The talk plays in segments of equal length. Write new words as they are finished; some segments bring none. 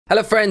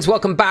Hello friends,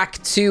 welcome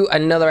back to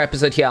another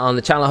episode here on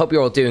the channel. I hope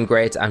you're all doing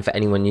great, and for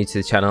anyone new to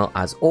the channel,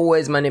 as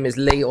always, my name is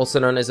Lee, also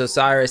known as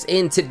Osiris.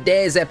 In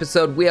today's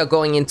episode, we are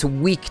going into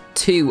week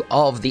 2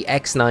 of the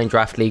X9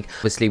 Draft League.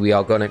 Obviously, we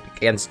are going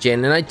against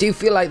Jin, and I do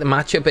feel like the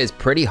matchup is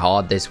pretty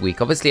hard this week.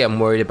 Obviously, I'm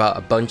worried about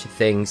a bunch of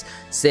things.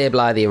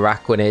 Sableye, the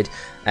Araquanid,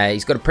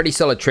 he's got a pretty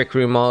solid Trick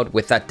Room mod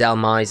with that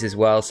Delmise as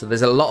well, so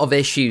there's a lot of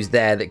issues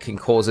there that can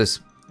cause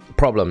us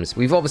problems.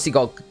 We've obviously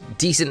got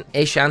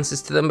decent-ish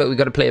answers to them, but we've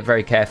got to play it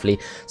very carefully.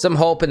 Some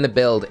hope in the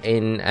build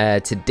in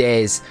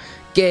today's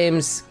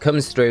games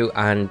comes through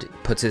and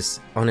puts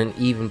us on an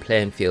even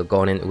playing field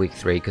going into week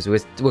 3, because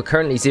we're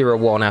currently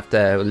 0-1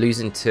 after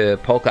losing to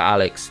Polka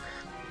Alex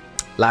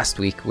last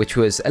week, which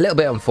was a little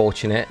bit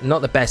unfortunate.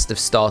 Not the best of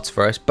starts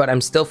for us, but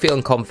I'm still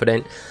feeling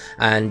confident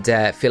and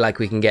feel like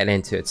we can get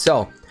into it.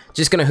 So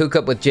just going to hook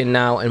up with Jin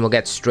now, and we'll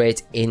get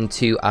straight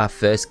into our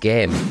first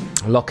game.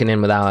 Locking in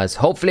with ours.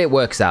 Hopefully it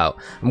works out.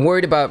 I'm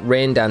worried about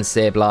Rain Dance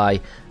Sableye,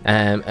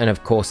 and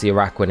of course the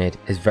Araquanid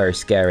is very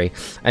scary.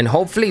 And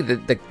hopefully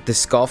the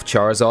Scarf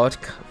Charizard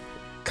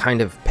kind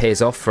of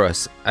pays off for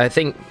us. I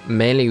think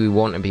mainly we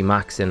want to be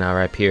maxing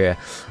our RHYPERIOR.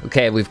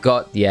 Okay, we've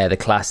got, yeah, the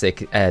classic,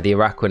 the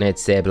Araquanid,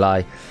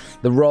 Sableye,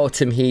 the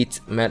Rotom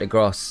Heat,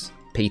 Metagross,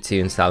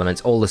 P2 and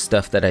Salamence, all the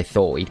stuff that I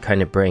thought he'd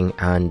kind of bring,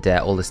 and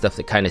all the stuff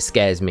that kind of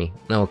scares me.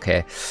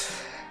 Okay.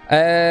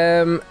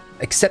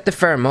 Except the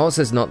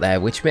Pheromosa's not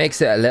there, which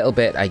makes it a little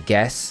bit, I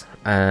guess,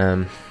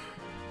 a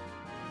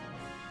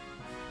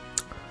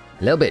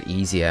little bit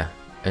easier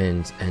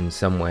in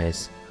some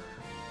ways.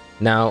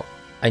 Now,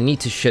 I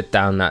need to shut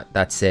down that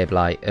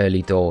Sableye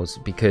early doors,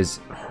 because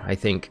I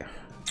think...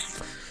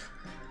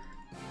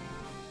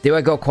 Do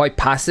I go quite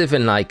passive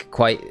and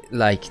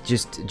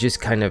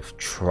just kind of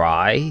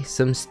try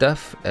some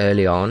stuff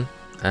early on?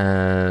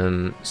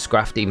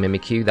 Scrafty,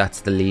 Mimikyu,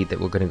 that's the lead that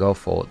we're going to go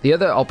for. The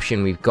other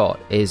option we've got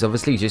is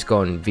obviously just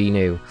going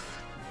Venu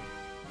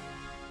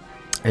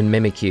and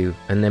Mimikyu,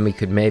 and then we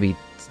could maybe...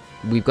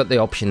 We've got the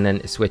option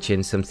then to switch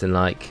in something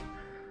like...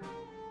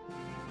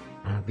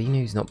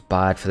 Venu's not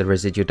bad for the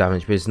residual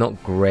damage, but it's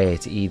not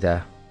great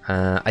either.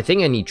 I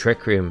think I need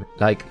Trick Room,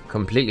 like,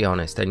 completely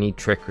honest, I need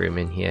Trick Room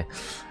in here.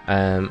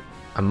 I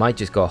might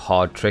just go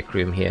hard Trick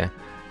Room here,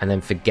 and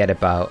then forget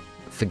about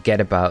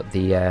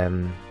the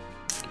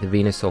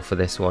Venusaur for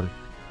this one,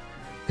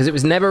 because it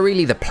was never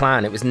really the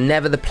plan. It was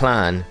never the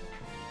plan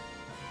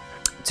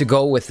to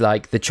go with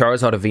like the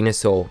Charizard or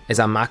Venusaur as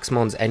our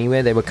Maxmons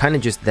anyway. They were kind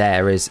of just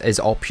there as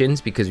options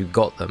because we've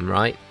got them,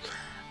 right?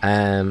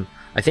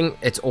 I think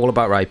it's all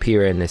about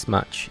RHYPERIOR in this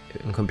match,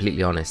 I'm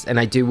completely honest. And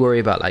I do worry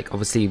about, like,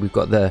 obviously we've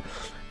got the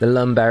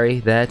Lumberry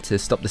there to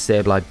stop the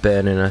Sableye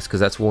burning us, because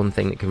that's one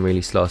thing that can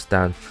really slow us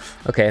down.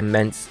 Okay,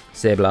 immense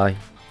Sableye.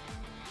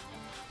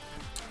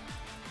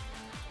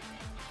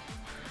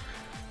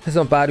 That's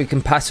not bad. We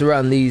can pass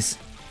around these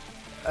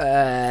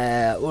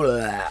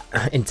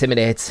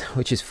Intimidate,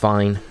 which is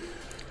fine.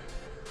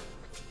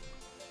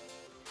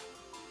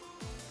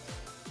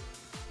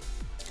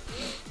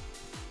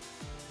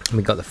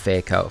 We got the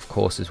Fake Out, of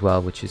course, as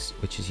well, which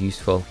is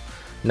useful.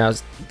 Now,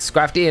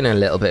 Scrafty in a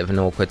little bit of an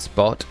awkward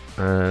spot,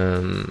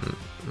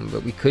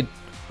 but we could...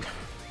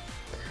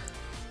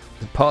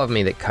 The part of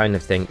me that kind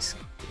of thinks,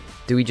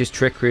 do we just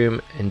Trick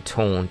Room and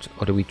Taunt,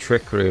 or do we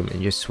Trick Room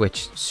and just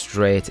switch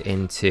straight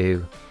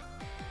into...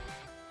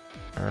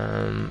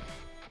 No,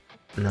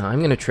 I'm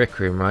going to Trick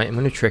Room, right? I'm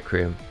going to Trick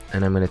Room,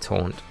 and I'm going to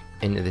Taunt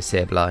into the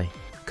Sableye,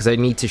 because I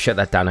need to shut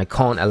that down. I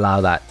can't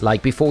allow that.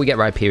 Like, before we get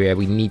RHYPERIOR,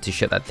 we need to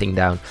shut that thing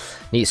down.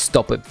 Need to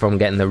stop it from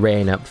getting the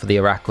rain up for the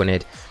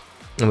Araquanid,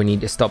 and we need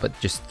to stop it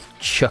just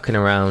chucking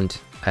around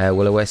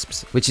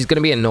Will-O-Wisps, which is going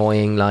to be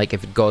annoying. Like,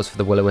 if it goes for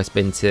the Will-O-Wisp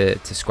into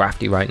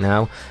Scrafty right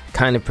now,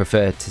 kind of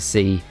prefer to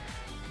see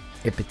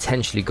it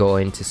potentially go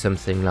into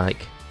something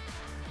like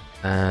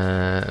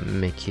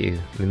Mimikyu,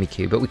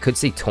 but we could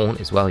see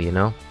Taunt as well, you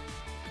know?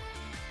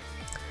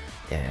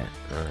 Yeah,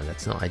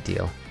 that's not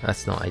ideal.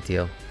 That's not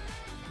ideal.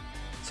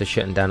 So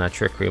shutting down our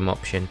Trick Room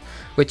option,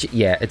 which,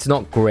 yeah, it's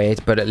not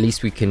great, but at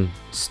least we can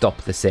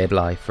stop the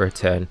Sableye for a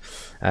turn.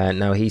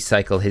 Now he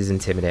cycled his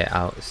Intimidate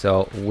out,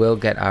 so we'll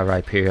get our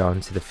RHYPERIOR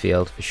onto the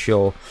field for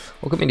sure.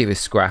 What can we do with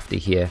Scrafty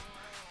here?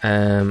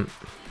 I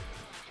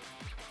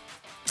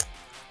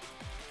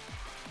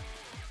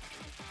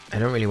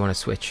don't really want to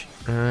switch.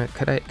 Can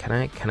I?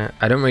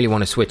 I don't really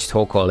want to switch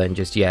Torkoal in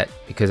just yet,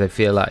 because I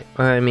feel like,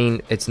 I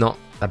mean, it's not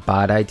a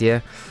bad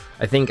idea.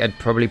 I think I'd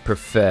probably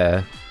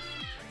prefer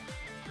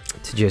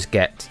to just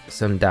get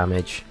some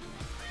damage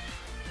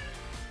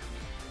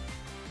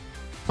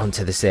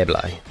onto the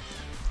Sableye.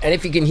 And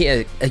if you can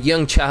hear a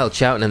young child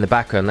shouting in the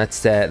background,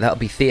 that'll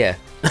be Thea.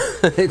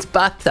 It's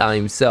bath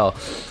time, so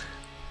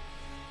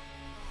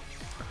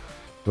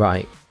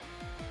right.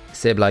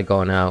 Sableye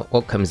going out.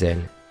 What comes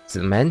in? Is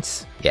it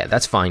immense? Yeah,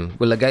 that's fine.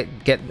 We'll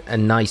get a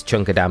nice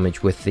chunk of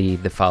damage with the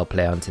foul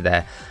play onto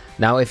there.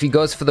 Now, if he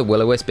goes for the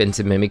Will-O-Wisp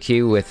into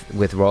Mimikyu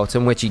with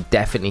Rotom, which he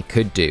definitely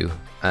could do,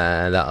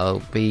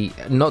 that'll be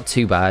not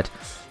too bad.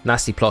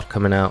 Nasty Plot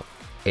coming out.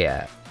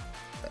 Yeah,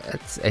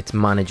 it's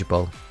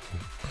manageable.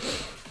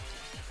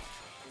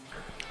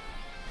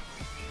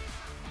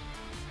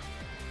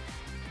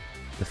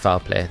 the foul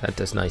play. That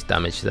does nice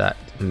damage to that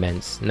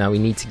immense. Now we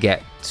need to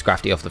get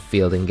Scrafty off the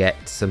field and get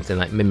something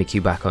like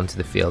Mimikyu back onto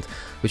the field,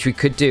 which we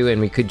could do, and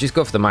we could just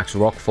go for the max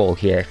rockfall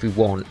here if we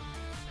want.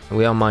 And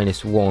we are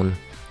 -1.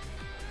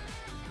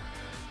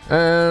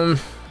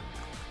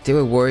 Do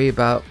I worry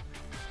about...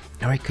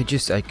 Or I could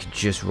just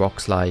rock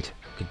slide.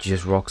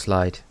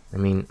 I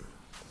mean,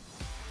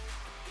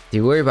 do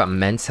you worry about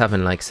Mence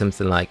having like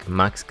something like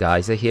Max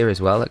Geyser here as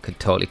well that could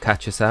totally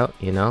catch us out,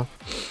 you know?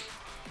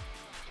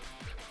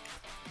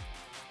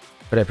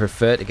 But I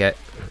prefer to get...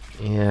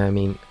 Yeah, I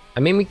mean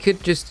we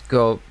could just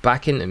go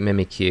back into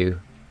Mimikyu.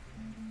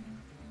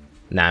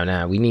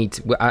 No, we need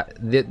to...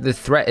 the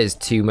threat is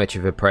too much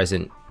of a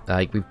present.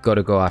 Like, we've got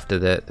to go after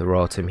the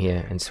Rotom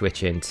here and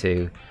switch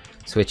into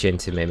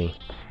Mimi.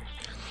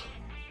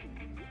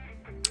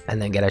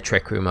 And then get a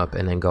Trick Room up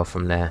and then go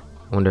from there.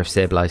 I wonder if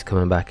Sableye's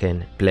coming back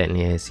in.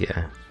 Blatantly is,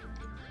 yeah.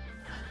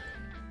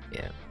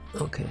 Yeah,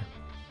 okay.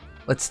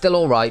 But it's still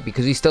alright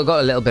because he's still got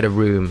a little bit of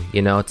room,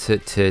 you know,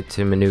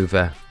 to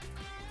maneuver.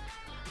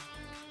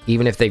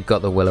 Even if they've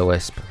got the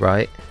Will-O-Wisp,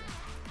 right?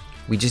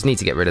 We just need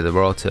to get rid of the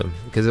Rotom,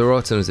 because the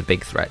Rotom is a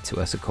big threat to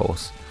us, of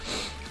course.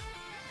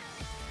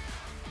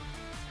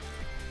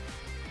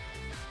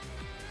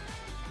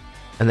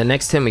 And the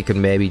next time we could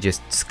maybe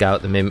just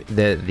scout the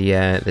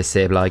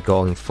Sableye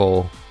going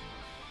for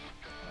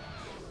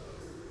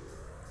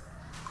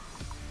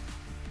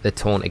the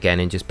Taunt again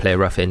and just play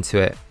rough into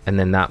it, and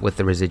then that with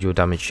the residual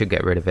damage should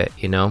get rid of it,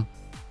 you know.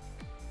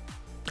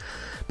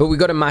 But we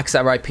got to max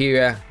that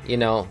Rhyperior, you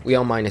know. We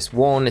are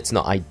 -1, it's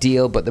not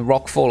ideal, but the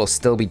Rockfall will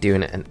still be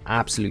doing an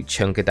absolute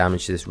chunk of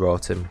damage to this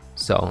Rotom.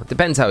 So it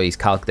depends how he's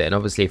calculating.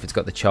 Obviously, if it's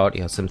got the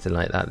Charty or something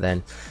like that,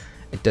 then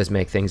it does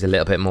make things a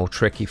little bit more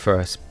tricky for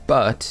us.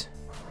 But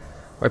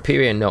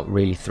Rhyperior not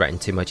really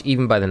threatened too much,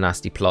 even by the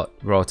nasty plot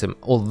Rotom.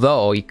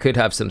 Although you could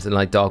have something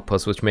like Dark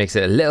Pulse, which makes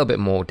it a little bit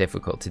more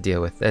difficult to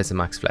deal with. There's a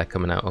Max Flare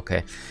coming out.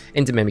 Okay,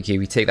 into Mimikyu,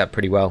 we take that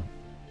pretty well,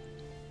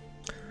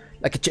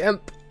 like a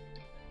champ.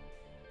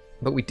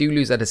 But we do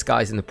lose our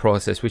Disguise in the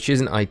process, which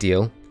isn't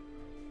ideal.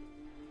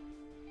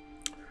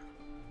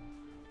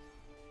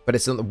 But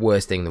it's not the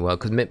worst thing in the world,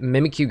 because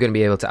Mimikyu going to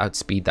be able to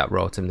outspeed that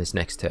Rotom this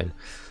next turn.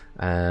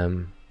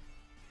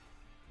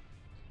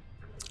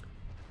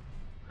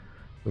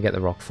 We get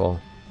the Rockfall.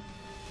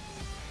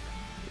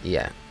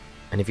 Yeah.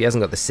 And if he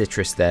hasn't got the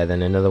Citrus there,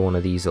 then another one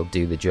of these will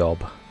do the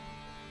job.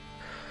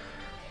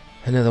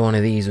 Another one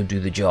of these will do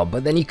the job.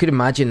 But then you could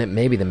imagine that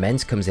maybe the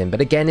Mence comes in.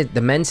 But again,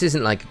 the Mence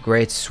isn't like a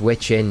great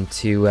switch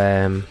into...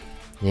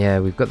 yeah,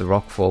 we've got the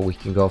Rockfall we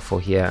can go for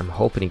here. I'm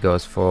hoping he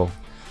goes for...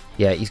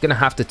 Yeah, he's going to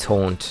have to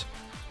Taunt.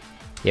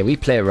 Yeah, we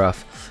play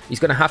rough. He's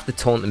going to have to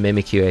Taunt the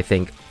Mimikyu, I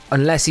think.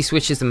 Unless he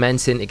switches the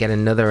Mence in to get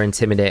another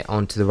Intimidate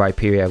onto the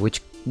Rhyperior,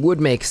 which would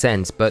make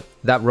sense. But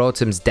that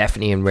Rotom's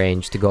definitely in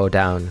range to go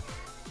down.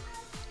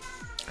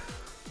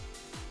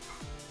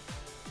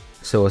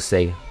 So we'll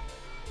see.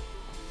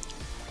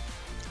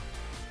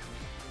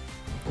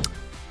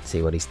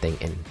 See what he's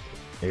thinking.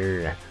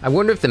 I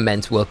wonder if the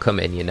Mence will come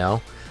in, you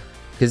know,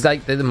 because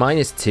like the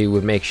 -2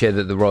 would make sure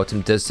that the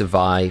Rotom does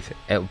survive.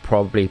 It'll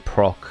probably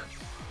proc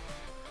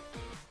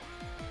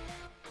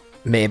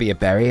maybe a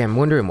berry. I'm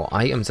wondering what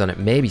items on it.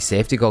 Maybe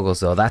safety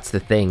goggles though. That's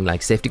the thing.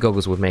 Like safety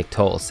goggles would make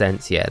total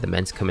sense. Yeah, the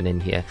Mence coming in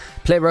here.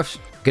 Play rough,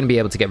 gonna be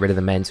able to get rid of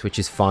the Mence, which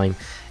is fine.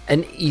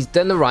 And he's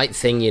done the right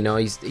thing, you know.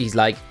 He's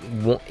like,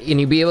 and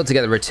he'll be able to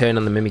get the return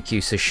on the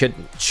Mimikyu, so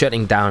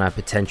shutting down our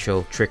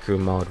potential Trick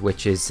Room mode,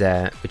 which is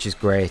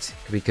great,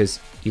 because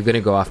you're going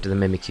to go after the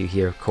Mimikyu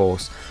here, of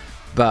course.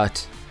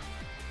 But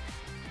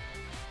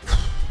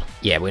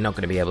yeah, we're not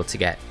going to be able to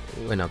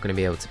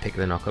pick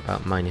the knockup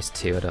out.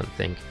 -2, I don't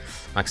think.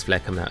 Max Flare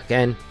coming out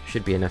again,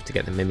 should be enough to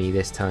get the Mimi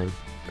this time.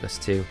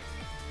 +2,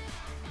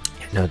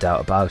 yeah, no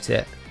doubt about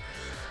it.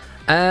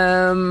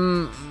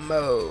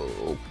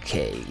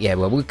 Okay, yeah,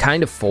 well, we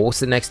kind of force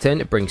the next turn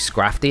to bring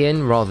Scrafty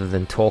in rather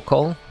than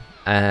Torkoal,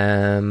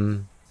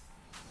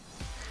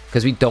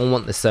 because we don't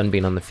want the Sun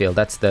being on the field.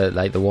 That's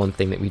the one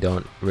thing that we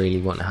don't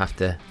really want to have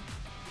to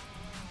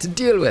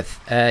deal with.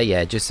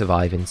 Yeah, just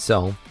surviving.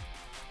 So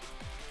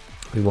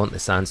we want the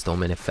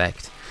Sandstorm in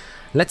effect.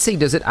 Let's see,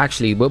 does it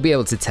actually? We'll be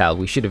able to tell.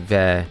 We should have.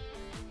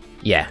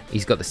 Yeah,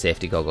 he's got the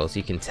safety goggles.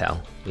 You can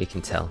tell. You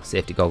can tell.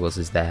 Safety goggles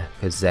is there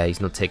because he's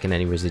not taking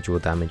any residual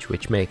damage,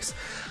 which makes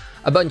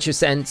a bunch of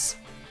sense.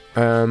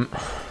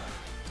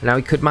 Now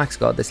he could max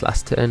guard this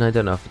last turn. I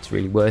don't know if it's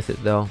really worth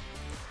it though.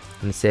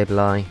 And the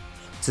Sableye.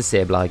 What's a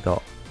Sableye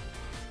got?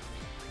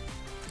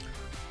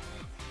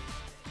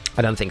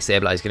 I don't think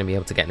Sableye is going to be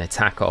able to get an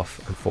attack off,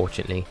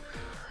 unfortunately.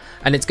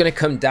 And it's going to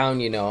come down,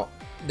 you know.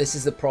 This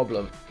is the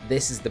problem.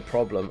 This is the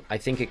problem. I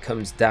think it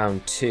comes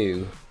down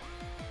to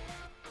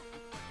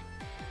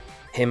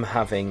him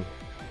having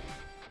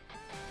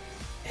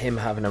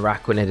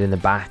Araquanid in the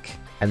back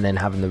and then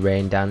having the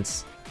Rain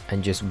Dance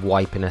and just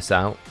wiping us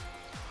out.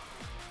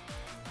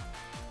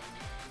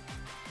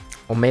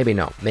 Or maybe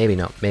not, maybe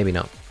not, maybe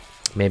not,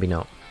 maybe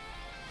not.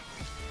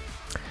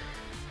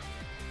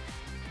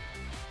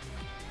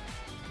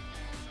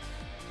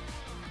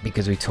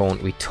 Because we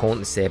taunt the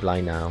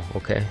Sableye now,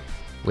 okay?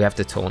 We have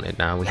to taunt it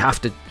now. We have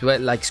to,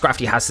 like,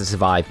 Scrafty has to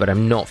survive, but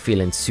I'm not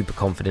feeling super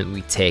confident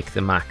we take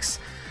the max.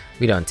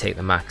 We don't take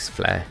the max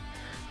flare.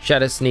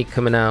 Shadow Sneak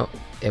coming out.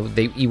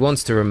 He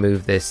wants to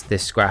remove this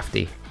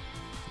Scrafty.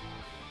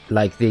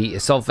 Like, the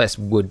Assault Vest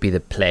would be the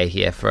play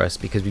here for us,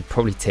 because we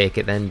probably take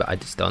it then, but I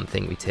just don't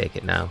think we take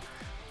it now.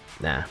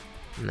 Nah,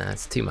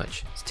 it's too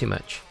much. It's too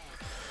much.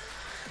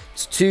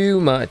 It's too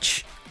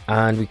much.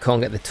 And we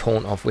can't get the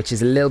taunt off, which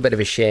is a little bit of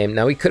a shame.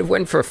 Now, we could have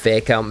went for a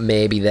fake out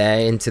maybe there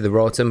into the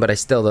Rotom, but I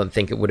still don't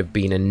think it would have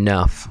been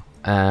enough.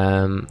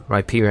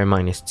 Rhyperior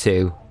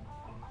 -2.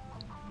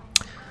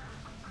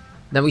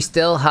 Now, we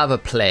still have a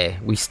play.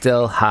 We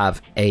still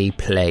have a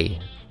play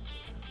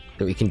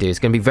that we can do. It's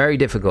going to be very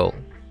difficult.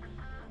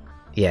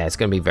 Yeah, it's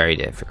going to be very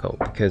difficult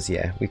because,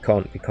 yeah, we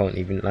can't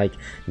even, like,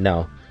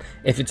 no.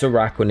 If it's a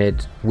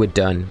Araquanid, we're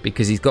done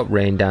because he's got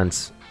Rain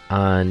Dance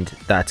and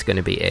that's going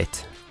to be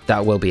it.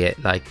 That will be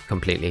it, like,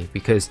 completely,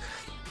 because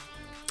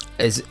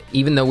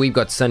even though we've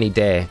got Sunny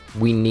Day,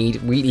 we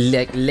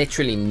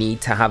literally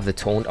need to have the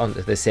taunt on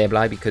the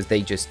Sableye because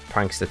they just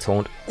pranks the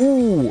taunt.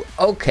 Ooh,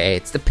 okay,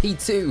 it's the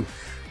P2.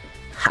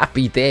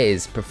 Happy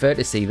days, prefer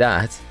to see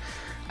that.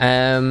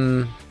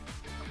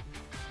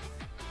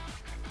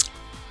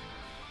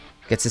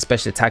 Gets a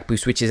special attack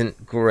boost, which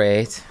isn't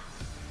great.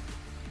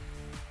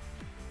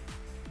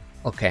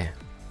 Okay.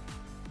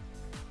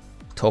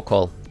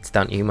 Torkoal, it's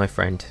down to you, my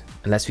friend.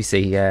 Unless we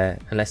see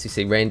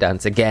Rain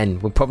Dance again,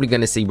 we're probably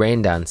going to see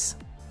Rain Dance.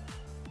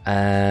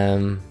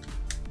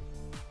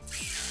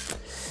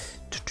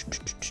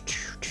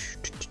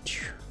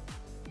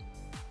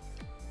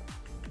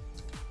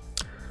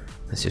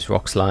 Let's just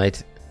Rock Slide.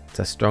 It's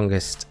our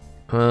strongest.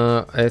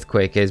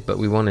 Earthquake is, but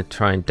we want to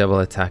try and double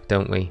attack,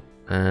 don't we?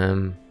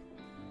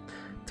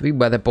 Do we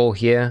Weather Ball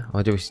here,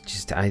 or do we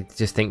just? I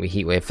just think we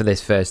Heat Wave for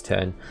this first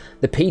turn.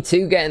 The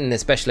P2 getting the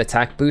special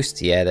attack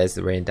boost. Yeah, there's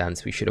the Rain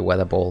Dance. We should have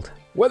Weather Balled.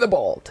 Weather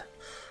Balled.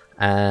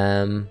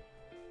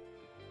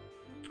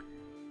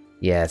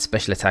 Yeah,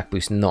 special attack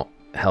boost not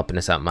helping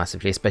us out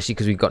massively, especially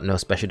because we've got no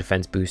special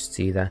defense boosts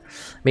either.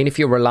 I mean, if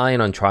you're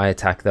relying on Tri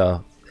Attack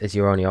though as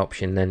your only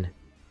option, then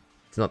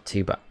it's not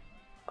too bad.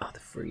 Oh, the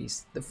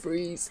freeze! The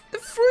freeze! The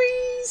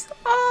freeze!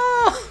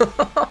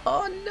 Oh,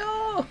 oh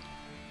no!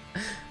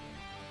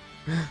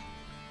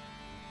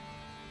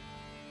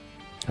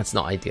 That's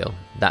not ideal.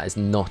 That is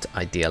not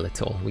ideal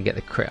at all. We get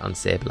the crit on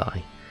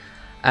Sableye.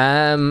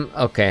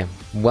 Okay,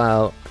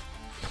 well,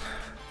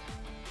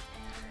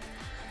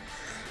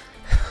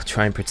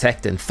 try and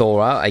protect and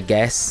thaw out, I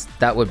guess.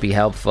 That would be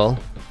helpful.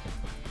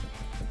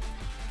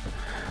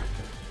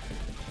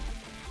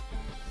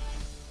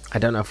 I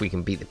don't know if we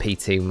can beat the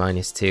P2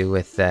 -2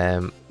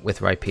 with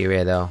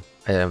Rhyperior though.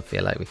 I don't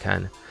feel like we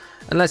can.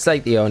 Unless,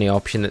 like, the only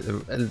option that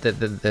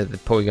the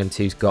Porygon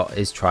 2's got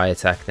is Tri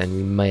Attack, then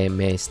we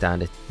may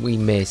stand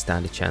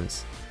a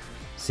chance.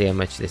 See how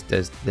much this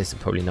does. This will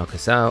probably knock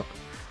us out.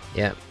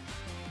 Yeah.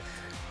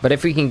 But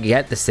if we can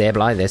get the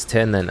Sableye this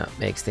turn, then that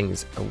makes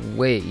things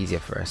way easier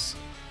for us.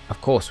 Of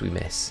course we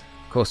miss.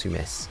 Of course we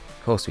miss.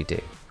 Of course we do.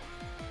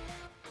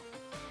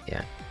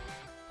 Yeah.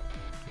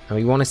 And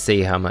we want to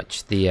see how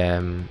much the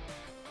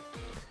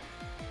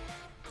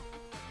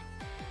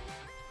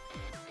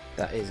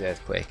that is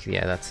Earthquake.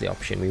 Yeah, that's the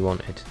option we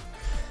wanted.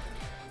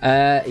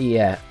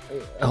 Yeah.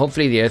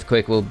 Hopefully the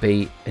Earthquake will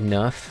be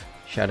enough.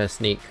 Shadow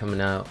Sneak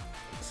coming out.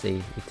 Let's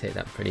see, we take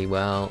that pretty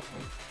well.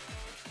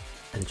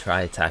 And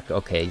Tri Attack.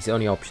 Okay, his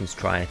only option's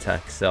Tri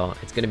Attack, so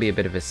it's going to be a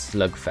bit of a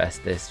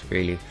slugfest, this,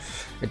 really.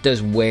 It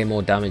does way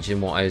more damage than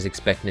what I was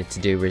expecting it to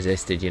do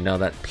resisted, you know,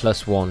 that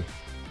 +1.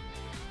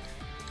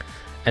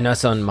 And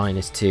us on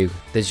 -2.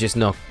 There's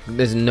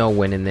no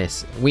win in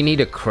this. We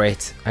need a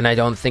crit, and I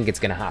don't think it's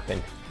going to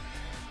happen.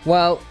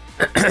 Well,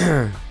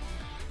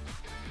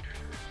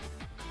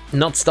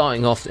 not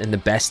starting off in the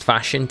best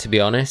fashion, to be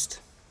honest,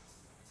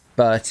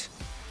 but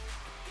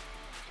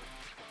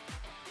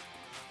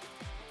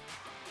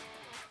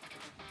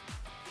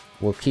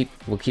we'll keep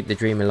the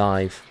dream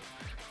alive.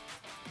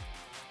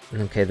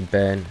 Okay, the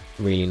burn,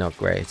 really not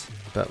great,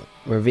 but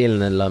revealing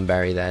the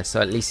Lumberry there,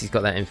 so at least he's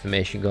got that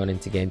information going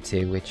into game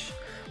 2, which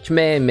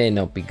may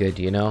not be good,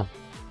 you know.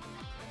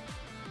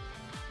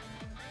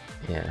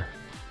 Yeah.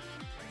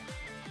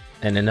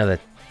 And another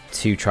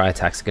 2 Tri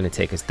Attacks are going to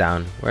take us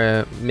down.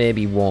 Where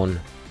maybe 1.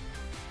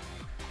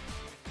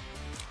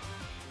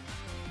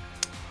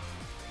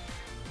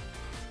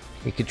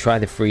 We could try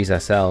the freeze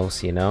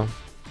ourselves, you know.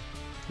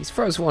 He's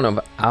frozen one of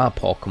our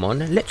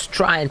Pokemon. Let's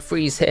try and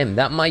freeze him.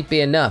 That might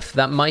be enough.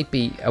 That might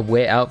be a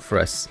way out for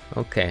us.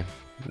 Okay.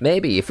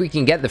 Maybe if we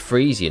can get the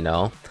freeze, you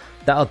know,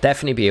 that'll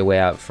definitely be a way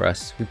out for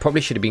us. We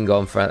probably should have been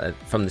going for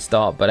from the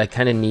start, but I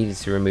kind of needed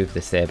to remove the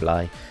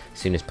Sableye as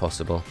soon as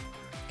possible.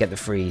 Get the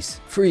freeze.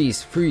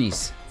 Freeze,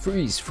 freeze,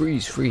 freeze,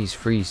 freeze, freeze,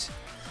 freeze.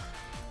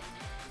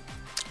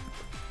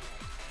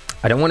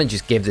 I don't want to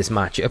just give this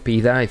match up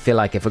either. I feel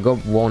like if I go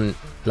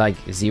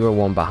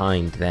 0-1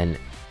 behind, then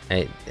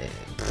it's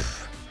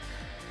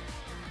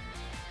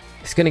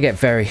going to get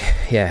very,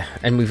 yeah.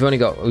 And we've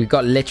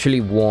got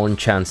literally 1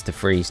 chance to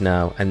freeze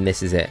now, and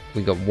this is it.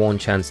 We've got 1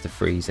 chance to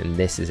freeze, and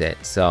this is it.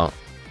 So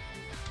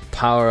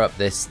power up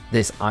this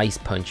ice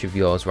punch of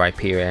yours,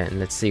 Rhyperior, and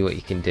let's see what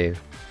you can do.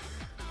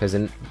 Because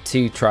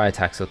 2 tri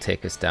attacks will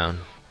take us down.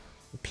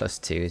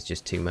 +2 is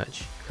just too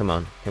much. Come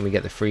on, can we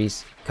get the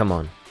freeze? Come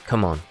on,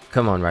 come on,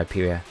 come on,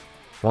 Rhyperior.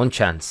 One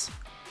chance.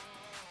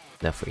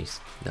 No freeze,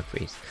 no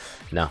freeze.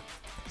 No.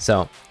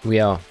 So, we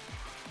are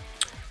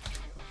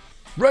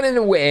running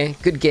away.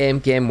 Good game,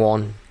 game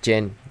 1.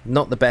 Jin,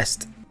 not the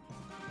best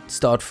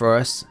start for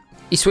us.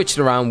 He switched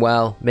around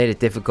well, made it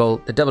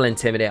difficult. The double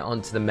intimidate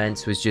onto the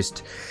Mence was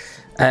just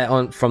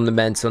from the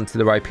Mence onto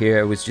the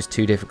Rhyperior was just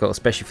too difficult,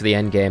 especially for the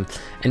end game.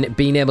 And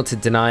being able to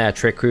deny our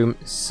Trick Room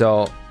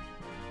so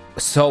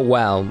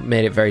well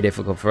made it very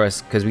difficult for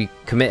us because we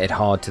committed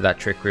hard to that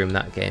Trick Room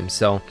that game.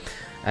 So,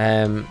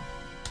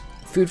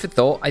 food for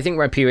thought. I think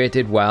Rhyperior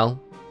did well.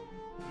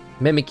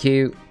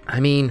 Mimikyu, I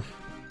mean,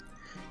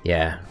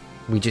 yeah,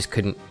 we just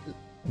couldn't.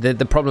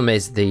 The problem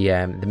is the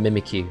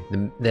Mimikyu,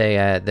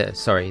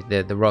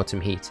 the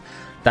Rotom Heat.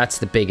 That's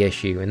the big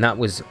issue, and that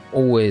was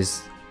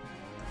always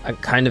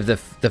kind of the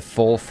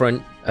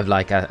forefront of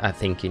like our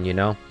thinking, you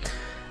know.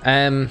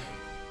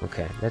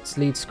 Okay, let's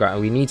lead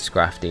We need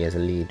Scrafty as a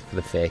lead for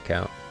the fake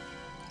out.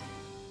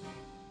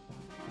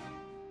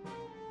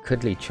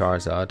 Could lead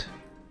Charizard,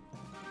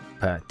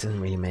 but it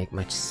doesn't really make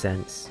much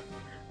sense.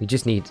 We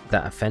just need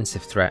that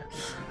offensive threat.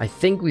 I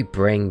think we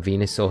bring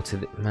Venusaur to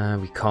the... Nah,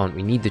 we can't.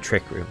 We need the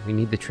Trick Room. We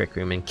need the Trick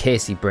Room in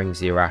case he brings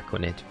the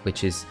Araquanid,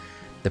 which is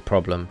the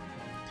problem.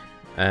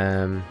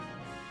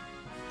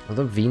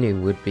 Although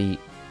Venu would be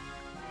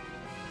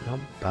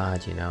not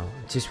bad, you know.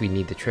 It's just we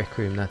need the Trick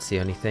Room. That's the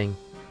only thing.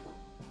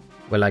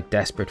 We're like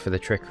desperate for the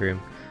Trick Room.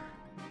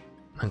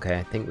 Okay,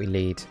 I think we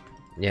lead.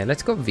 Yeah,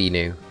 let's go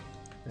Venu.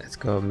 Let's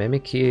go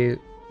Mimikyu,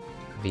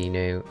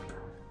 Venu,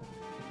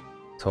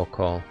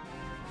 Torkoal,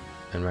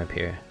 and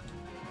Rhyperior.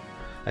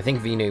 I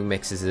think Venu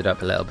mixes it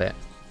up a little bit.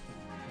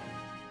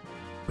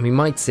 We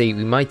might see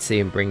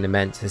him bring the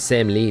Mence, the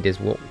same lead as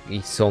what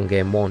he saw in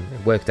game 1.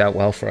 It worked out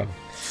well for him.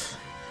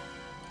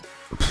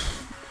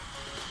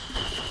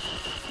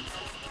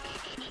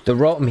 The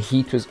Rotom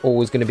Heat was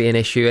always going to be an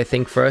issue, I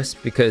think, for us,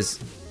 because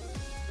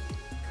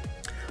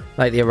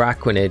like the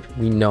Araquanid,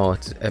 we know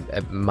it's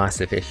a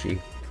massive issue,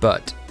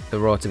 but the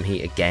Rotom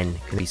Heat again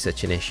can be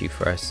such an issue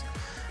for us.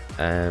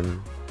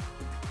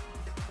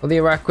 Well, the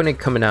Araquanid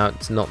coming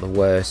out is not the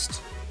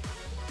worst.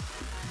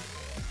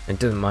 It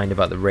doesn't mind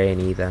about the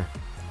rain either.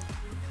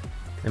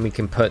 And we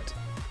can put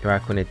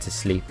Araquanid to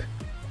sleep.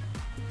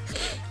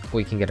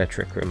 We can get a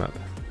Trick Room up.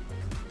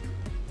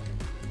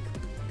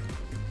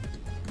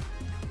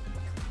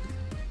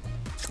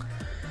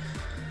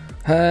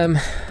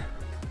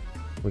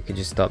 We could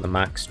just start the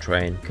Max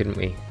train, couldn't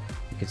we?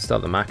 We could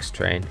start the Max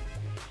train.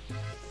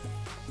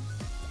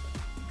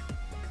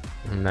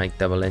 And like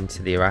double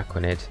into the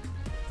Araquanid.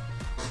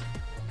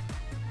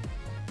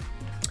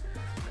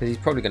 Because he's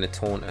probably going to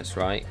taunt us,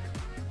 right?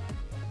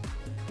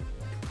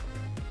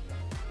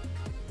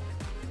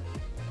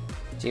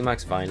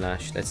 G-Max Vine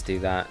Lash, let's do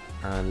that.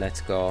 And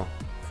let's go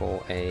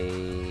for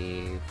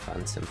a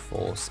Phantom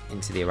Force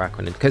into the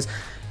Araquanid. Because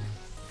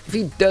if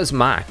he does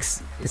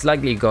Max, it's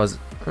likely he goes...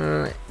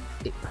 yeah,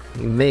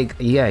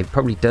 he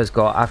probably does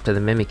go after the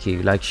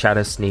Mimikyu, like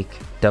Shadow Sneak,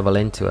 double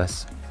into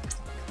us.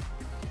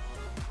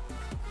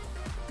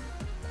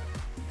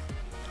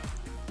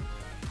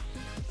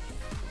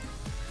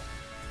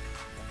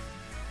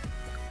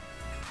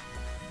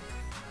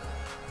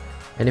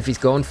 And if he's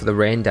going for the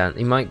Rain Dance,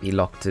 he might be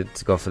locked to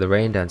go for the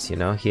Rain Dance, you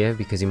know, here,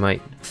 because he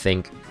might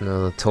think,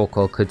 no,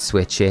 Torkoal could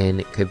switch in,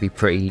 it could be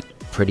pretty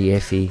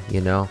iffy,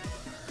 you know.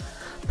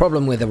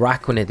 Problem with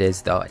Araquanid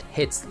is, though, it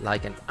hits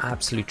like an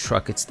absolute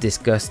truck. It's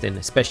disgusting,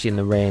 especially in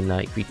the rain.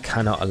 Like, we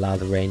cannot allow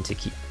the rain to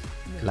keep,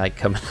 like,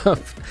 coming up.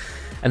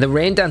 And the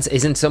Rain Dance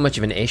isn't so much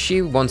of an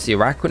issue once the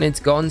Araquanid's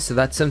gone, so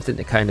that's something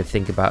to kind of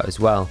think about as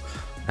well.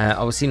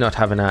 Obviously, not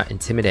having that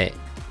Intimidate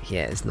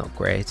here is not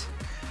great.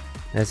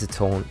 There's a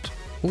Taunt.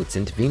 Oh, it's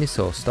into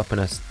Venusaur, stopping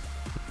us.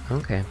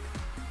 Okay.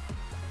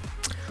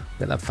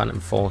 Get that Phantom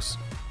Force.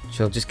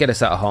 She'll just get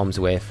us out of harm's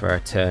way for a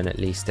turn at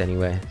least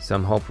anyway. So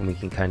I'm hoping we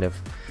can kind of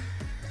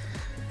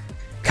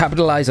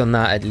capitalize on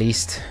that at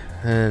least.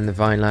 And the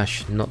Vine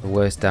Lash, not the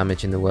worst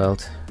damage in the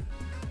world.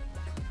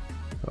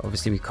 But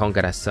obviously we can't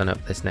get our Sun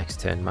up this next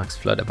turn. Max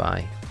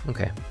Flutterby.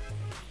 Okay.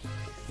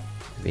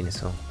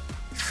 Venusaur.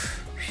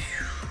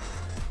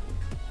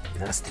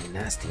 Nasty,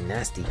 nasty,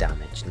 nasty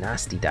damage.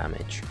 Nasty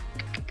damage.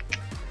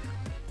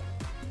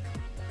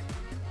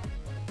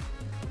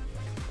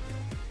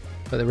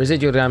 But the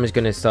residual damage is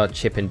going to start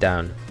chipping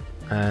down.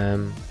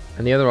 And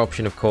the other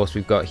option, of course,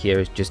 we've got here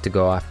is just to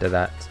go after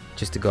that.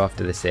 Just to go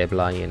after the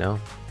Sableye, you know.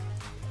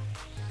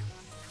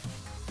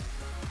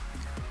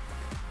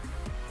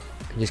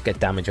 And just get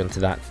damage onto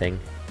that thing.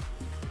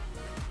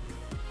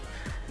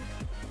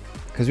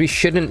 Because we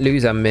shouldn't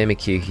lose our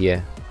Mimikyu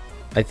here.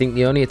 I think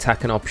the only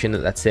attacking option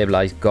that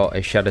Sableye's got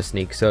is Shadow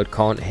Sneak, so it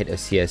can't hit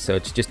us here. So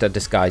it's just a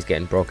Disguise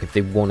getting broke if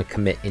they want to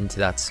commit into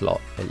that slot,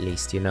 at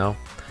least, you know.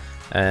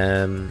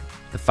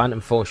 The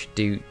Phantom Force should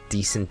do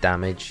decent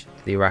damage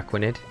to the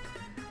Araquanid.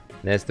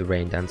 There's the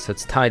Rain Dance. So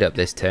it's tied up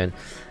this turn.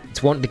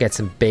 It's wanting to get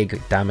some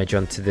big damage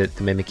onto the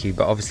Mimikyu,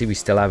 but obviously we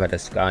still have a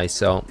disguise,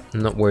 so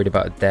I'm not worried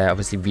about it there.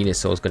 Obviously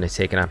Venusaur is going to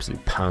take an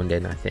absolute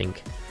pounding, I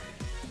think.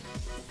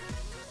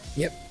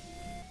 Yep.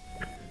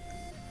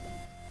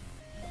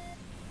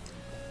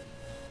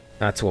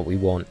 That's what we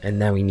want. And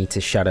now we need to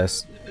Shadow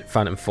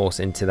Phantom Force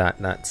into that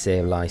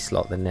Sableye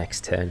slot the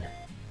next turn.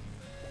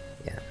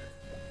 Yeah.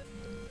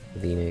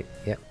 Venu.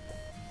 Yep.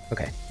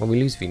 Okay. Well, we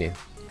lose Venu.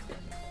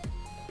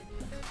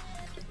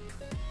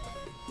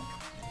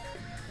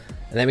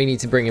 And then we need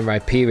to bring in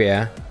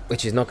Rhyperior,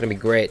 which is not going to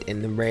be great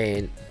in the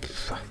rain.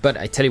 But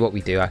I tell you what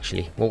we do,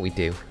 actually. What we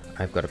do.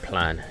 I've got a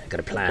plan. I've got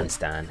a plan,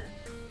 Stan.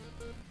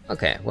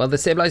 Okay. Well, the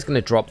Sableye is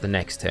going to drop the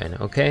next turn,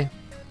 okay?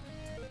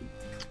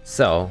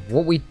 So,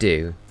 what we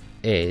do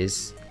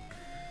is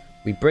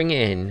we bring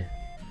in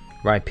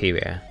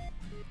Rhyperior.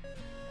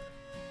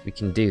 We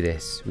can do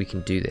this. We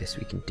can do this.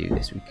 We can do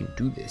this. We can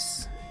do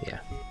this. Yeah.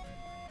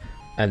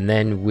 And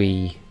then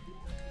we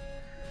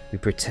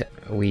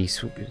protect.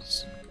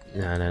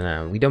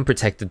 No. We don't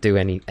protect to do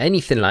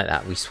anything like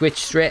that. We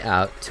switch straight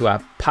out to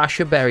our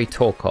Pasha Berry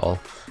Torkoal,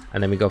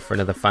 and then we go for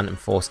another Phantom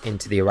Force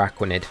into the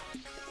Araquanid.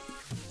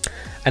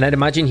 And I'd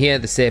imagine here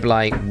the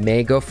Sableye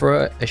may go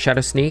for a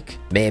Shadow Sneak.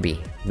 Maybe.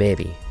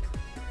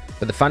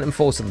 But the Phantom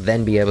Force will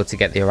then be able to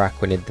get the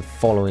Araquanid the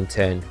following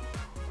turn.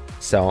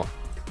 So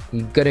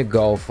you're going to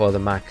go for the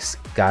Max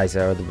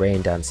Geyser or the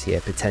Rain Dance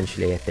here,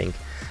 potentially, I think.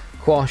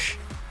 Quash.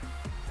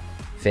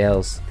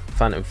 Fails.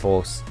 Phantom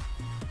Force.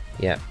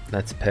 Yeah,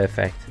 that's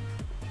perfect.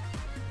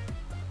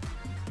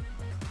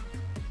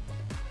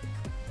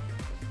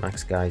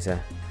 Max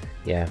Geyser.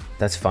 Yeah,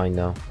 that's fine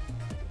though.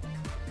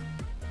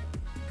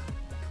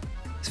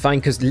 It's fine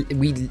because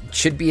we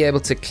should be able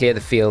to clear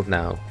the field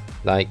now.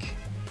 Like,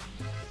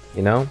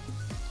 you know?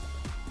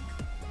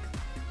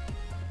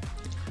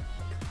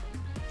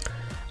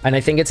 And I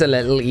think it's a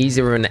little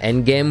easier in the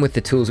end game with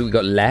the tools that we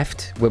got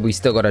left, where we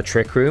still got a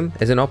Trick Room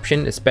as an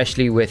option,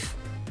 especially with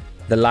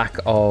the lack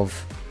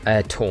of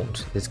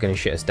Taunt that's going to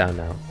shut us down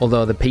now.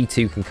 Although the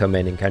P2 can come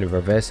in and kind of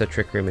reverse our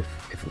Trick Room if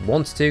it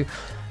wants to.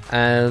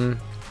 But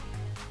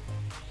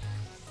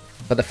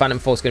the Phantom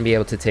Force is going to be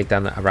able to take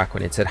down that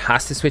Araquanid, so it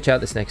has to switch out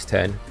this next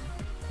turn,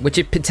 which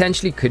it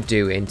potentially could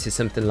do into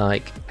something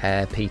like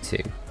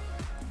P2.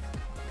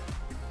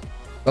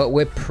 But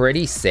we're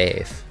pretty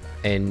safe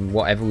in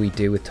whatever we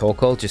do with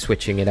Torkoal, just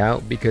switching it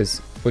out,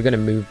 because we're going to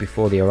move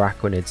before the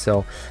Araquanid,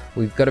 so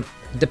we've got to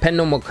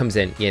depend on what comes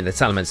in. Yeah, the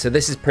Salamence. So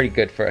this is pretty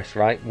good for us,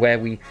 right? Where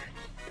we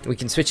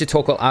can switch the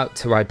Torkoal out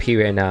to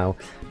Rhyperior now,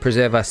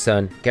 preserve our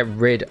Sun, get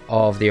rid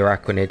of the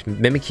Araquanid.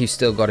 Mimikyu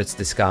still got its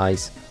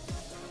disguise,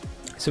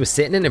 so we're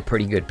sitting in a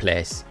pretty good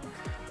place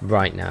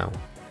right now.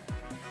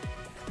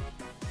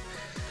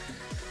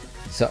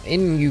 So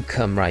in you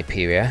come,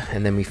 Rhyperior,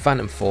 and then we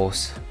Phantom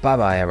Force. Bye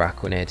bye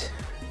Araquanid.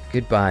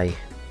 Goodbye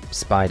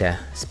Spider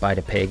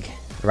Pig.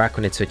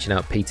 Araquanid switching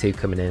out, P2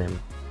 coming in, and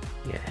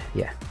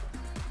yeah,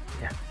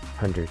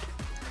 100.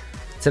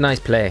 It's a nice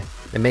play.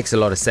 It makes a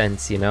lot of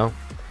sense, you know.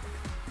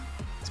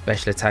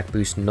 Special attack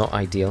boost, not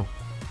ideal.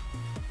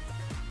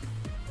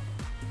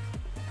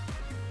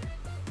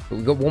 But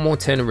we've got one more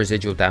turn of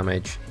residual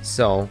damage,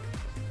 so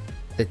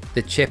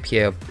the chip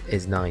here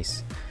is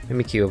nice.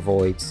 Mimikyu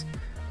avoids,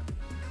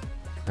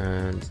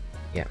 and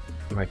yeah,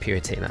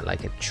 Rhyperior taking that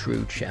like a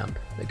true champ,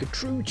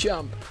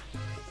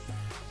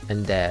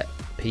 and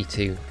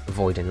P2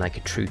 avoiding like a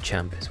true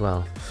champ as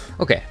well.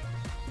 Okay,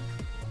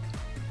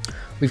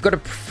 we've got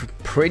a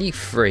pretty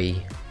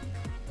free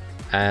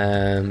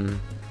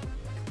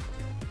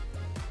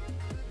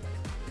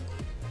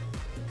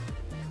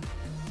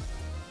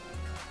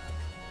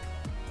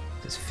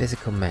there's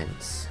physical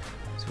ments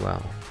as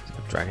well.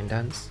 Dragon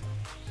Dance.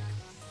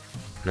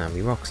 No,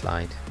 we Rock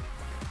Slide.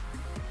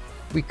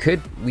 We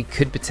could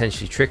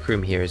potentially Trick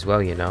Room here as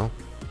well, you know.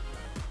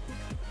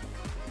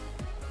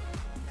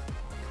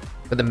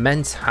 But the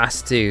Ments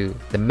has to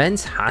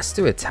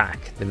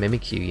attack the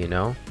Mimikyu, you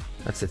know.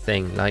 That's the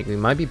thing. Like, we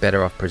might be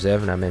better off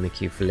preserving our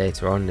Mimikyu for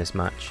later on in this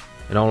match,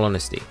 in all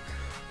honesty.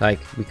 Like,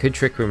 we could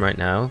Trick Room right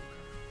now.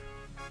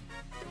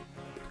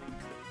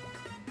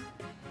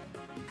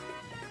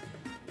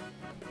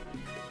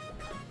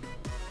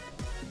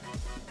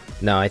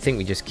 No, I think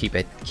we just keep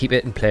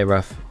it and play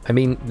rough. I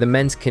mean, the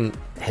Ments can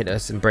hit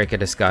us and break a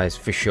disguise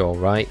for sure,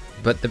 right?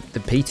 But the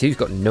P2's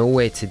got no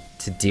way to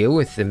deal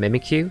with the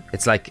Mimikyu.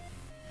 It's like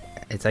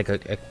an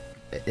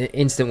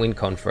instant win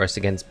con for us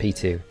against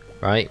P2,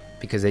 right?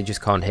 Because they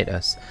just can't hit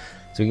us.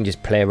 So we can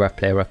just play rough.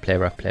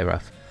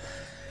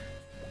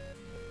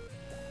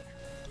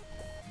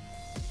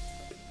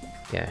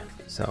 Yeah,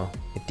 so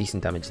get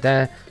decent damage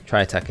there.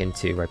 Try attack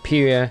into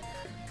Rhyperior.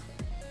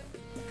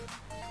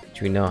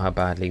 We know how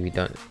badly we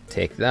don't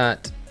take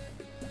that,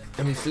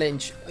 and we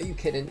flinch. Are you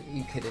kidding? Are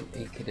you kidding? Are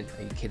you kidding?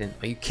 Are you kidding?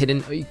 Are you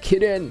kidding? Are you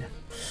kidding?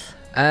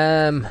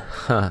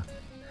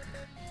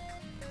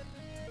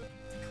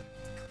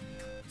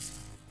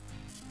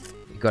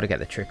 You got to get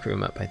the Trick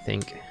Room up, I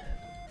think.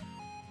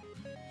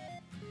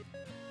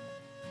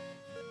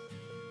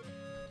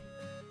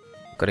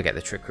 Got to get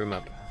the Trick Room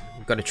up.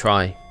 Gotta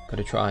try.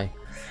 Gotta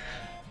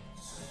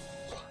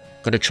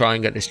try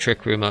and get this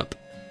Trick Room up.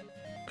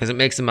 Because it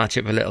makes the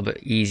matchup a little bit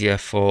easier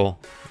for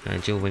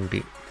dual wing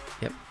beat.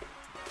 Yep.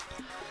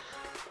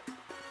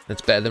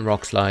 That's better than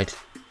Rock Slide.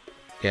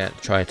 Yeah,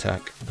 try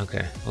attack.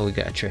 Okay, well we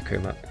get a Trick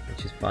Room up,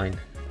 which is fine.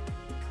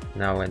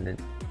 Now we're in a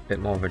bit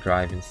more of a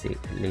driving seat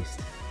at least.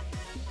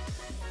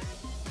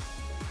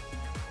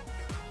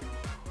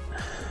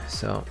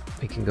 So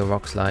we can go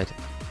Rock Slide.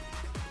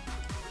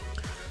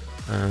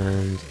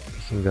 And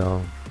we can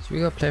go... Should we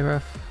go Play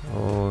Rough?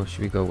 Or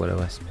should we go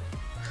Will-O-Wisp?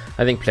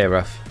 I think Play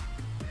Rough.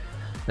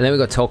 And then we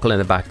got Torkoal in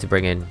the back to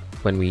bring in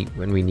when we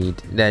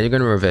need... Yeah, you're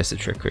going to reverse the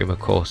Trick Room, of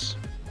course.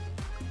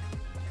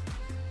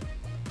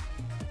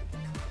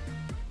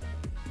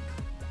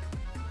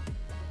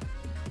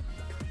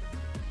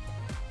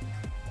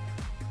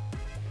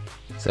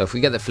 So if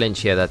we get the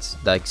flinch here,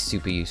 that's like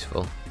super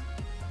useful.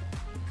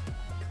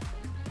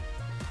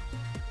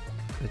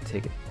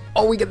 Take it.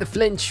 Oh, we get the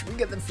flinch. We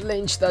get the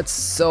flinch. That's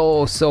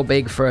so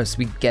big for us.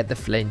 We get the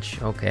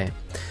flinch. Okay.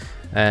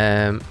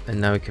 And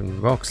now we can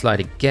Rock Slide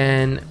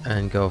again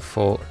and go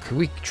for... Can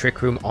we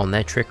Trick Room on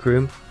their Trick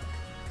Room?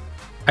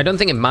 I don't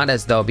think it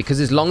matters though, because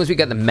as long as we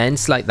get the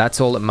Mence, like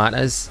that's all that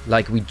matters.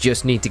 Like we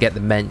just need to get the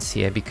Mence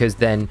here, because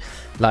then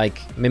like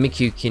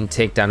Mimikyu can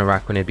take down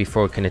Araquanid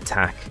before it can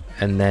attack,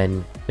 and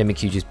then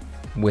Mimikyu just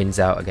wins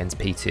out against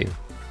P2.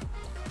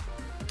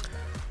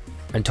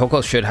 And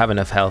Torkoal should have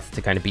enough health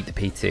to kind of beat the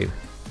P2.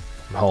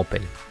 I'm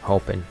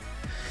hoping.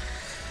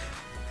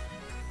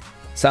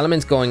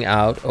 Salamon's going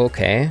out.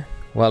 Okay.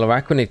 Well,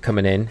 Araquanid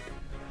coming in.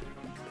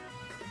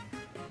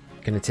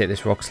 Gonna take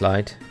this Rock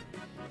Slide.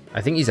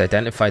 I think he's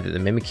identified that the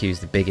Mimikyu is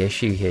the big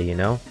issue here, you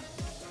know.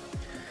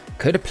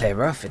 Could have Play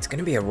Rough. It's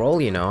gonna be a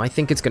roll, you know. I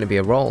think it's gonna be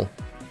a roll.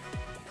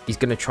 He's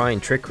gonna try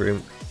and Trick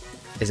Room.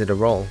 Is it a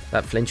roll?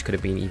 That flinch could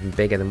have been even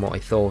bigger than what I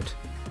thought.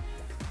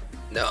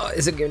 No,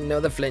 is it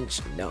another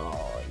flinch? No,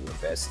 he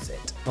reverses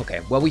it.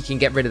 Okay, well we can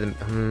get rid of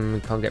them.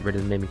 We can't get rid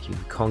of the Mimikyu.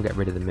 We can't get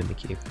rid of the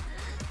Mimikyu.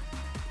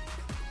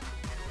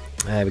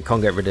 We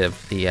can't get rid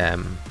of the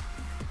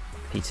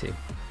P2.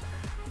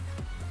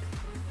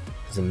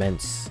 Because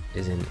Immense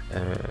is in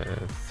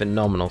a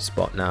phenomenal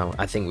spot now.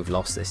 I think we've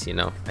lost this, you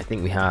know. I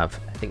think we have.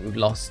 I think we've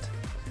lost.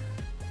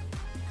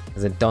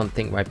 Because I don't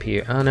think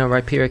RHYPERIOR... Oh no,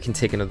 RHYPERIOR can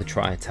take another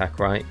try attack,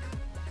 right?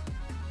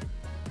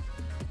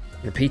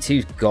 The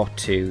P2's got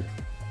to...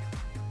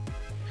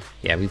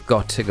 Yeah, we've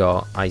got to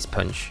go Ice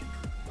Punch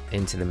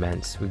into the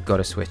Mence. We've got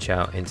to switch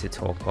out into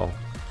Torkoal.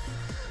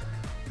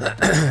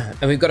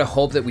 And we've got to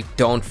hope that we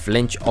don't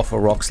flinch off a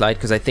Rock Slide,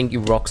 because I think you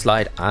Rock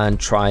Slide and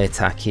try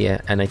attack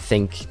here, and I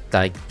think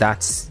like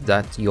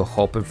that you're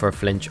hoping for a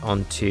flinch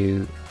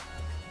onto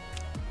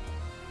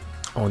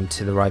the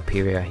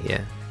RHYPERIOR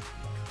here.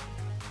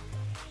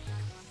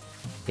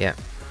 Yeah.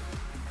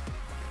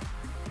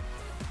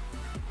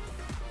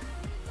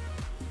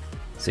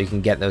 So you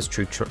can get those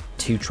two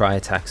try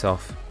attacks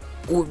off.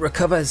 Oh, it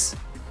recovers.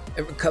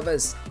 It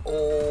recovers.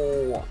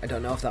 Oh, I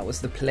don't know if that was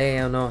the play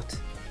or not.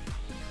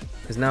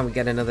 Because now we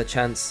get another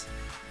chance.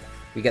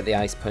 We get the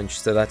Ice Punch,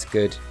 so that's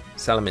good.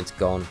 Salamon's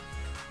gone.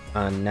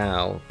 And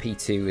now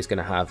P2 is going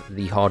to have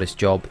the hardest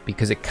job,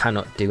 because it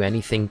cannot do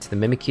anything to the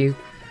Mimikyu.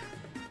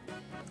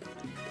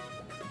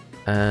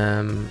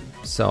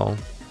 So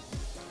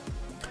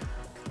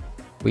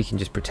we can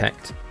just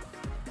protect.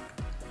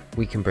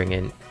 We can bring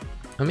in...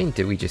 I mean,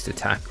 do we just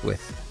attack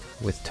with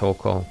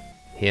Torkoal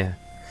here?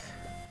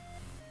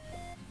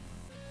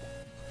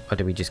 Or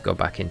do we just go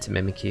back into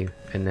Mimikyu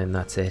and then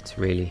that's it,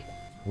 really?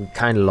 We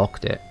kind of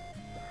locked it.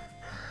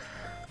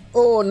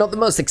 Oh, not the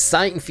most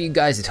exciting for you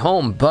guys at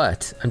home,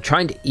 but I'm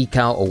trying to eke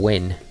out a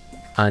win.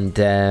 And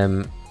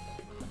at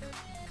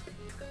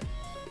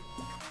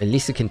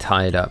least I can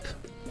tie it up.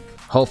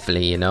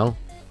 Hopefully, you know.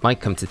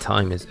 Might come to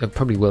time. It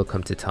probably will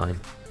come to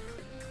time.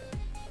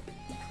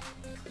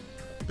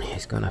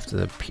 He's going after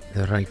the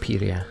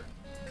RHYPERIOR.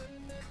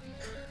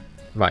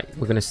 Right,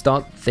 we're going to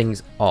start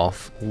things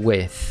off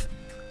with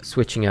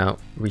switching out,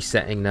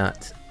 resetting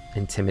that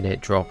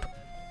Intimidate drop.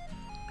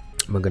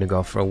 We're going to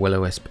go for a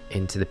Will-O-Wisp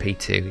into the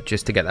P2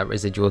 just to get that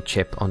residual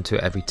chip onto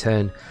it every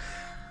turn.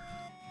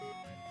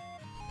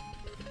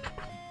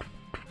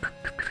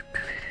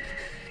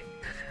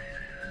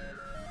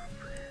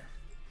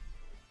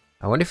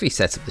 I wonder if he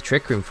sets up the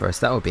Trick Room for us.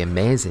 That would be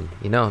amazing.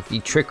 You know, if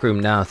you Trick Room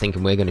now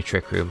thinking we're going to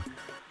Trick Room.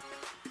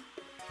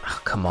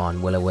 Oh, come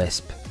on,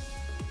 Will-O-Wisp.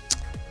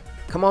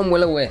 Come on,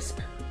 Will-O-Wisp.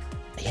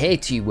 I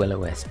hate you,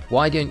 Will-O-Wisp.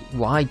 Why do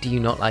you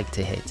not like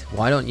to hit?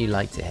 Why don't you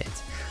like to hit?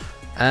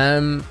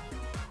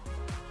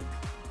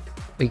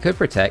 We could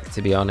protect,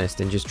 to be honest,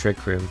 and just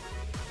Trick Room.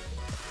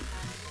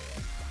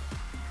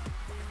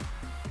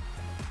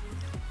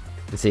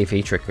 Let's see if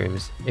he Trick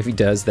Rooms. If he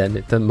does, then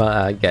it doesn't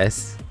matter, I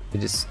guess. We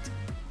just...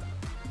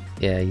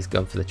 Yeah, he's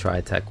gone for the try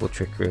attack. We'll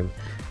Trick Room.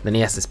 Then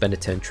he has to spend a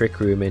turn Trick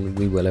Room, and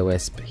we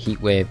Will-O-Wisp.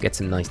 Heat Wave, get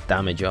some nice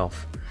damage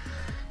off.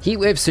 Heat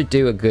Wave should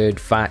do a good,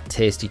 fat,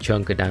 tasty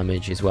chunk of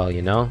damage as well,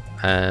 you know?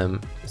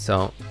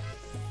 So...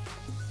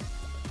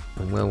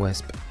 And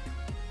Will-O-Wisp.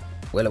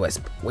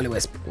 Will-O-Wisp.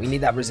 Will-O-Wisp. We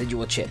need that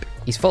residual chip.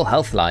 He's full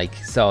health like,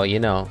 so you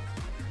know.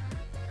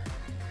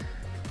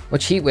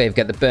 Watch Heatwave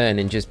get the burn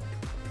and just...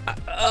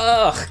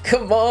 Ugh,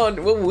 come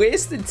on. We're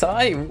wasting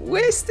time.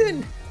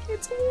 Wasting.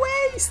 It's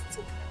a waste.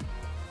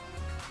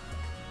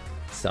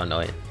 So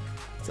annoying.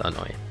 So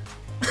annoying.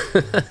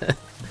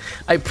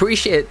 I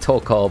appreciate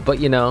talk call, but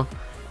you know,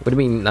 it would have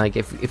been like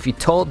if you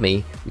told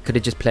me we could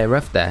have just played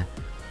rough there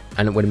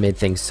and it would have made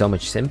things so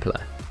much simpler.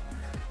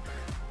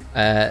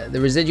 The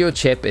residual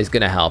chip is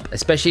going to help,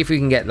 especially if we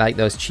can get like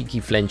those cheeky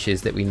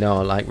flinches that we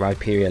know like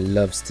RHYPERIOR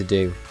loves to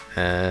do.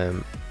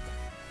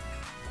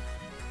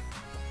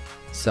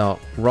 So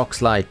Rock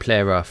Slide,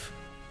 play rough.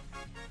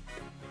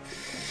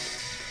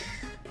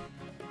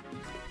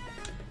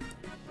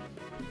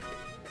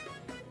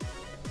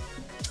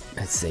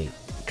 Let's see.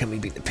 Can we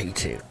beat the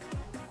P2?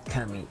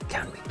 Can we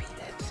beat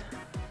it?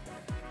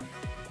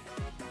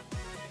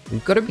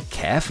 We've got to be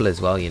careful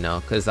as well, you know,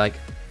 because like,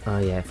 oh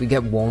yeah, if we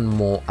get one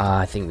more,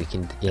 I think we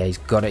can. Yeah,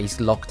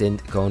 he's locked in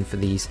going for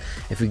these.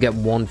 If we get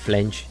one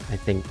flinch, I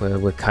think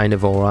we're kind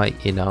of all right,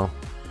 you know.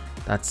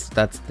 That's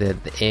the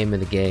aim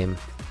of the game.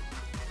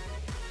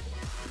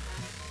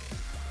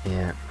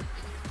 Yeah.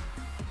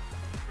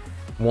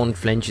 One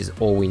flinch is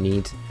all we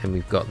need, and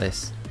we've got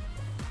this.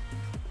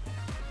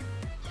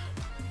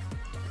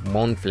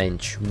 One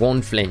flinch.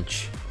 One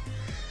flinch.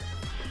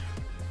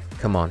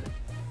 Come on.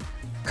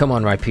 Come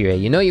on,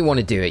 RHYPERIOR. You know you want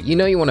to do it. You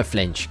know you want to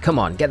flinch. Come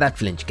on, get that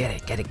flinch. Get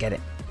it, get it, get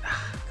it.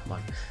 Come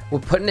on. We're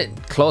putting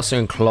it closer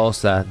and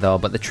closer, though,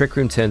 but the Trick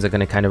Room turns are going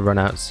to kind of run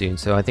out soon,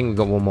 so I think we've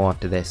got one more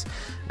after this.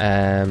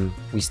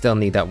 We still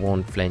need that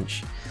one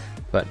flinch,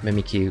 but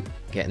Mimikyu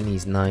getting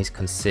these nice,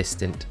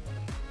 consistent,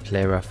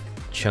 play rough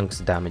chunks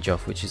of damage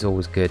off, which is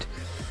always good.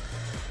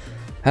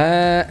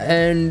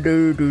 And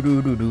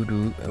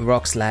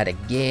Rock Slide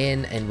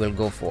again, and we'll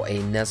go for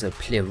another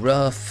play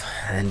rough,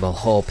 and we'll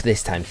hope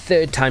this time,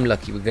 third time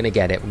lucky, we're gonna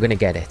get it. We're gonna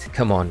get it.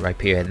 Come on,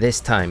 RHYPERIOR. This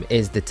time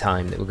is the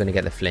time that we're gonna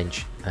get the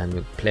flinch,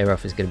 and play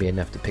rough is gonna be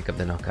enough to pick up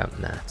the knockout.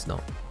 Nah, it's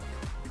not.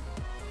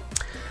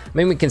 I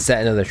mean, we can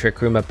set another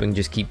Trick Room up and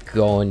just keep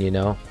going, you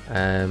know.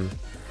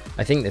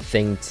 I think the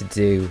thing to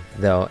do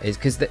though is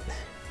because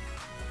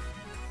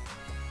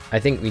I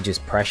think we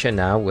just pressure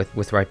now with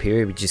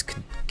RHYPERIOR. We just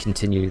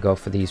continue to go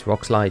for these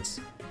Rock Slides.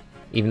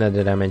 Even though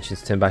the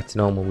dimensions turn back to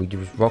normal, we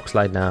do Rock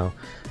Slide now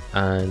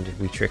and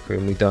we Trick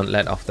Room. We don't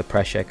let off the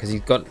pressure because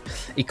he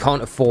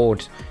can't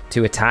afford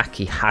to attack.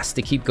 He has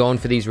to keep going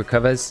for these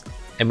recovers.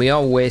 And we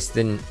are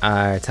wasting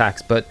our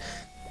attacks, but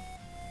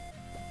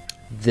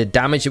the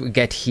damage that we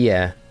get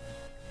here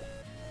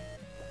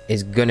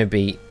is gonna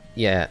be,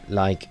 yeah,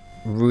 like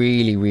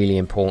really, really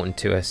important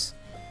to us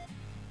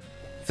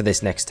for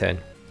this next turn.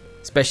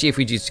 Especially if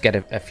we just get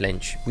a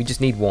flinch. We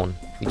just need one.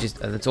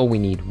 That's all we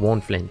need.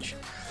 One flinch.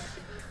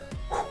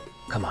 Whew.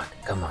 Come on,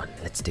 come on.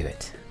 Let's do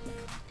it.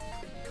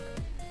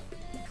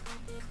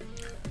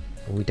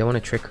 We don't want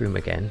a Trick Room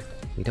again.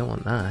 We don't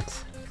want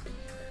that.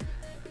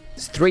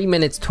 There's 3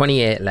 minutes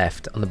 28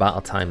 left on the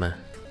battle timer.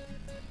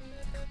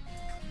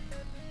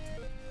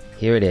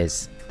 Here it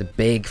is. The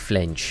big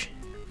flinch.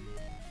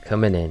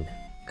 Coming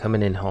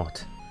in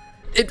hot.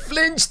 It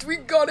flinched! We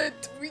got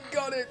it! We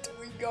got it!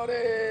 Got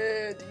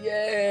it!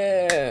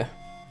 Yeah!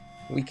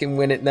 We can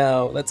win it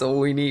now. That's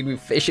all we need. We're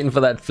fishing for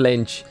that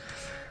flinch.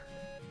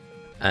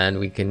 And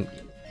we can,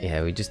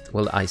 yeah,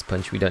 well, Ice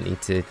Punch, we don't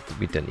need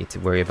to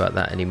worry about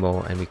that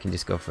anymore, and we can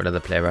just go for another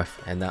play rough,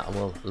 and that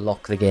will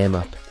lock the game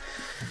up.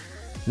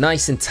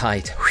 Nice and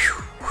tight.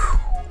 Whew, whew.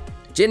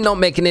 Jin not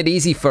making it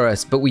easy for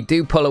us, but we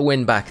do pull a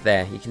win back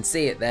there. You can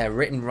see it there,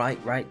 written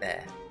right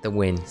there. The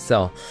win.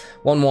 So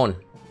 1-1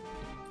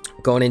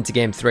 going into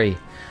game 3.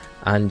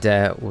 And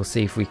we'll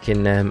see if we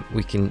can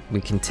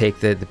take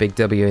the big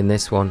W in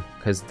this one,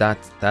 because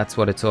that's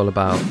what it's all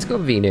about. Let's go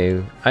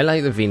Venu. I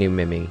like the Venu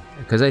Mimi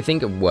because I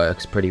think it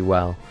works pretty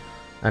well,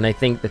 and I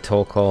think the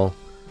Torkoal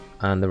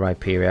and the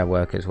RHYPERIOR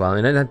work as well,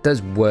 and that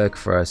does work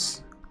for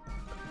us.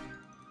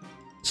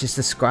 It's just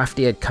the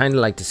Scrafty I'd kind of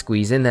like to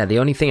squeeze in there. The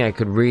only thing I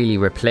could really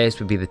replace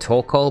would be the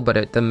Torkoal, but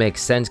it doesn't make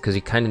sense because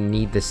you kind of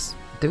need this.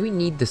 Do we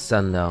need the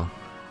sun though?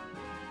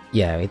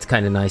 Yeah, it's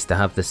kind of nice to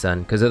have the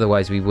sun, because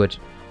otherwise we would.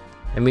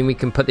 I mean, we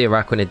can put the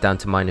Araquanid down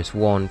to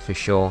 -1 for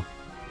sure.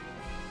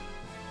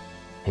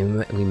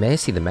 And we may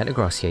see the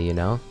Metagross here, you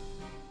know.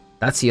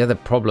 That's the other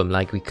problem.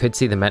 Like, we could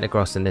see the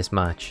Metagross in this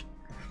match.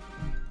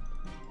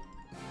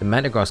 The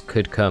Metagross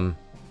could come,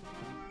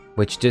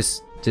 which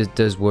just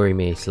does worry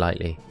me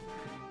slightly.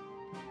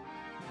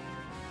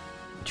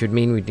 Which would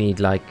mean we'd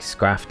need, like,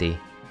 Scrafty,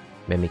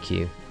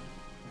 Mimikyu.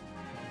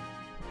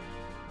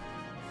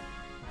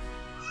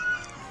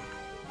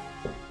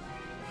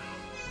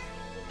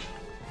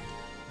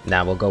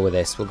 Nah, we'll go with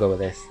this. We'll go with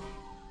this.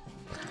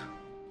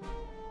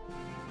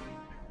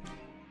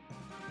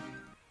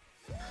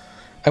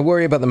 I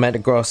worry about the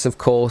Metagross, of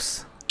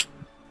course,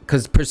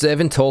 because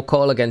preserving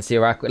Torkoal against the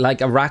Araquanid, like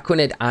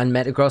Araquanid and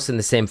Metagross in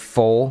the same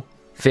 4,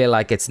 feel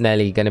like it's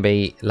nearly going to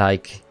be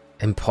like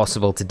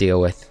impossible to deal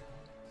with.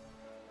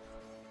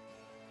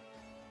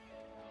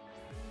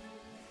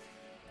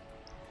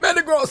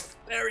 Metagross,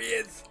 there he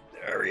is.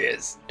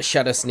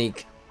 Shadow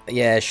Sneak.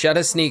 Yeah,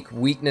 Shadow Sneak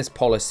weakness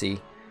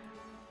policy.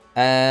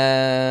 But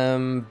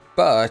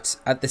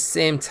at the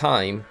same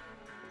time,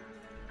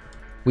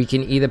 we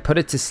can either put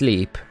it to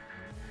sleep,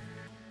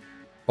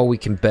 or we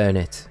can burn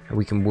it.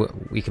 We can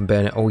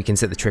burn it, or we can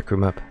set the Trick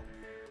Room up.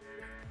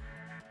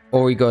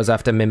 Or he goes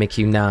after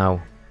Mimikyu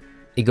now.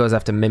 He goes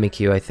after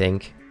Mimikyu, I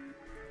think.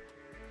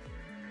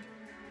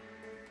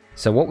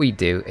 So what we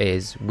do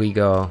is we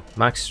go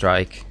Max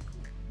Strike,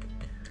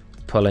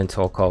 pull in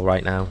Torkoal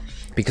right now,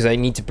 because we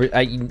need to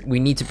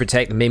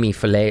protect Mimi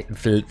for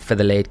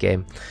the late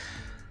game.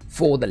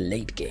 For the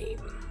late game.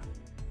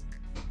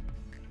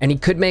 And he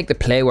could make the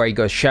play where he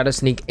goes Shadow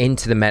Sneak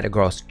into the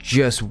Metagross,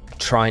 just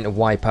trying to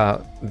wipe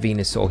out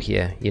Venusaur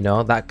here. You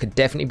know, that could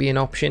definitely be an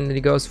option that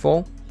he goes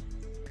for.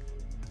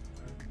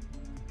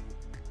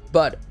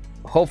 But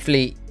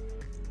hopefully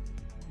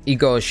he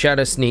goes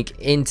Shadow Sneak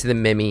into the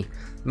Mimi,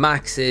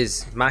 Max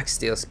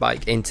Steel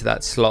Spike into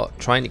that slot,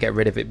 trying to get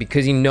rid of it,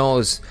 because he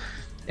knows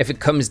if it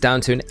comes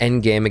down to an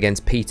end game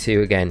against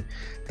P2 again,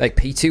 like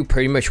P2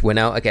 pretty much win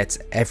out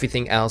against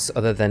everything else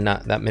other than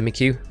that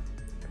Mimikyu.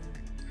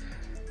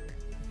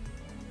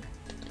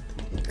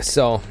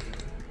 So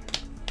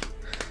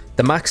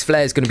the Max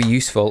Flare is going to be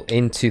useful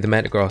into the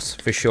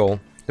Metagross for sure.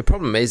 The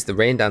problem is the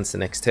Rain Dance the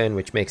next turn,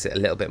 which makes it a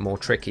little bit more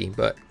tricky,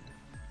 but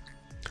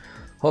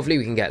hopefully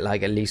we can get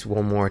like at least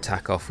one more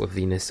attack off with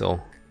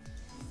Venusaur.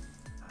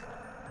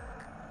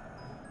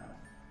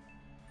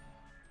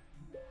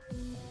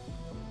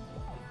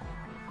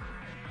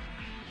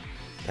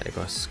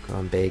 Metagross, go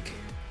on big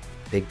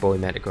boy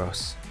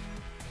Metagross.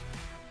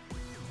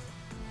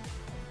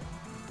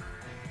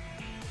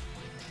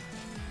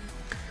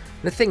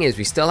 The thing is,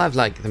 we still have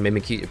like the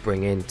Mimikyu to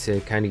bring in to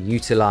kind of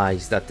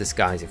utilize that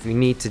disguise. If we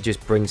need to just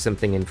bring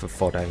something in for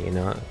fodder, you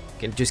know,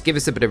 just give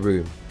us a bit of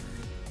room.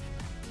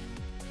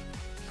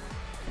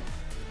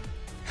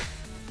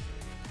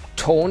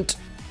 Taunt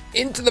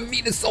into the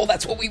Venusaur.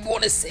 That's what we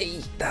want to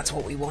see. That's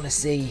what we want to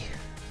see.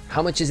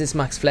 How much is this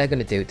Max Flare going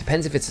to do? It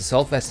depends if it's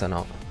Assault Vest or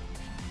not.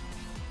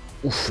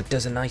 Oof, it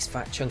does a nice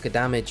fat chunk of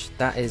damage.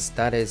 That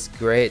is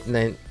great. And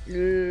then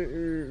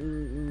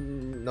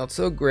not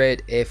so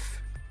great if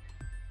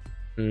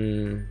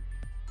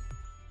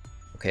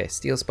okay,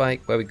 Steel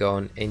Spike, where are we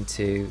going?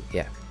 Into,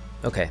 yeah,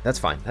 okay, that's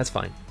fine, that's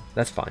fine,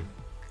 that's fine.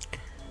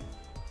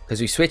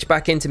 Because we switch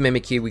back into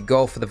Mimikyu, we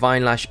go for the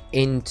Vine Lash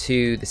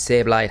into the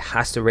Sableye, it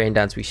has to Rain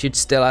Dance. We should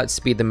still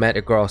outspeed the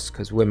Metagross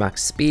because we're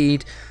max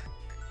speed.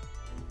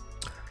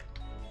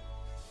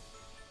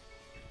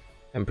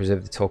 And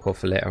preserve the Torkoal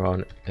for later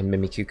on, and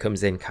Mimikyu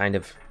comes in kind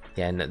of,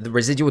 yeah, and the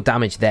residual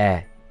damage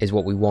there is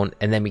what we want,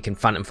 and then we can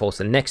Phantom Force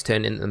the next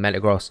turn into the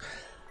Metagross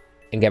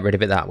and get rid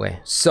of it that way.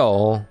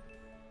 So,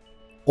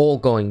 all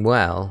going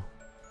well,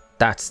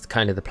 that's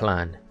kind of the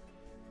plan.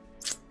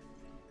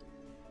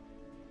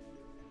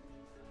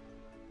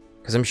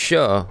 Because I'm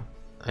sure,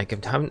 like,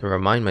 I'm having to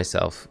remind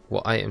myself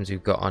what items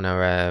we've got on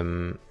our,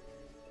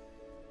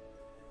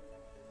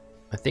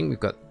 I think we've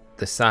got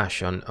the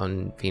Sash on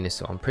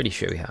Venusaur. I'm pretty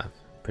sure we have.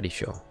 Pretty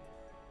sure.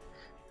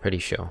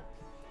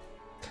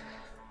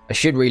 I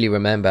should really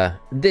remember.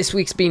 This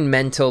week's been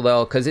mental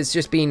though, because it's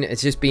just been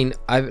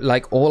I've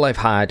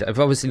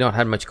obviously not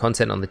had much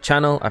content on the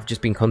channel. I've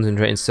just been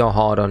concentrating so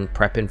hard on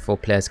prepping for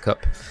Players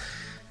Cup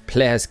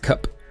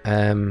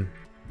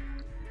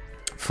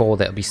 4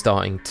 that'll be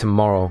starting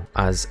tomorrow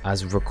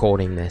as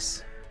recording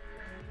this.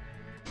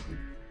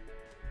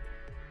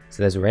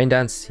 So there's a Rain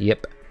Dance.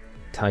 Yep,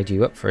 tied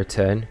you up for a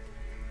turn.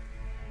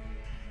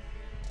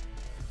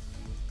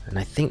 And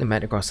I think the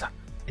Metagross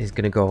is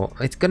gonna go.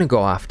 It's gonna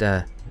go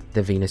after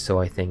the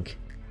Venusaur, I think.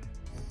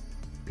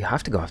 You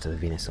have to go after the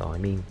Venusaur. I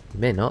mean, you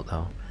may not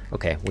though.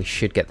 Okay, we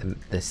should get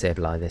the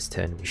Sableye this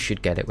turn. We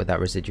should get it with that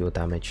residual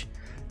damage,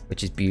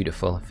 which is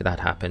beautiful if that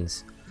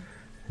happens.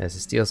 There's a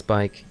Steel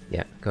Spike.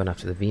 Yeah, going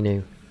after the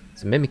Venu.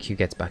 So Mimikyu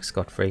gets back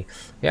scot-free.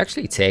 We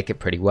actually take it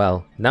pretty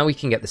well. Now we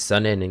can get the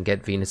Sun in and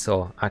get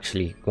Venusaur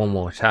actually one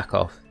more attack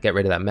off. Get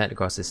rid of that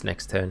Metagross this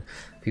next turn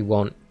if we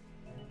want.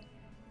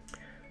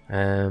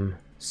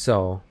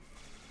 So,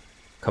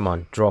 come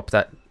on, drop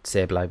that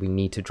Sableye. We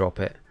need to drop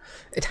it.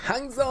 It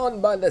hangs on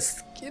by the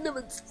skin of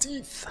its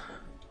teeth.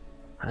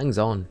 Hangs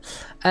on.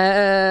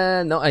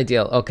 Not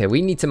ideal. Okay,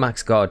 we need to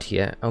max guard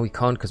here. Oh, we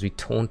can't because we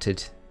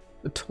taunted.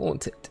 We're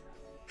taunted.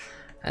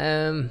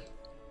 They're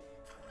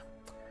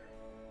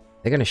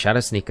gonna Shadow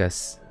Sneak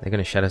us. They're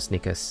gonna Shadow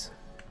Sneak us.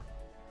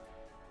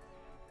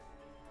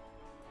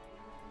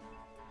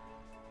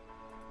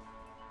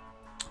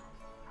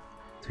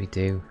 What do we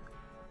do?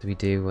 What do we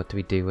do? What do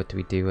we do? What do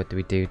we do? What do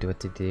we do? What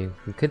do we do?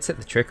 We could set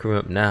the Trick Room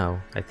up now.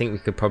 I think we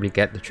could probably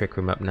get the Trick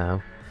Room up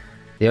now.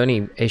 The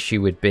only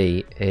issue would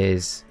be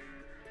is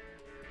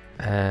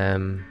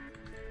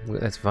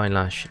let's Vine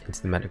Lash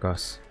into the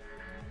Metagross.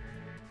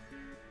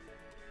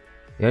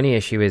 The only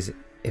issue is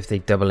if they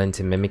double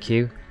into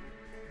Mimikyu,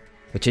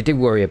 which I do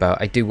worry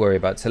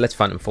about. So let's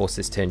Phantom Force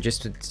this turn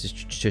just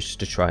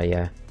to try.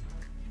 Yeah.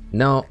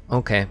 No.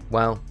 Okay.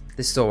 Well,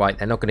 this is all right.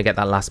 They're not going to get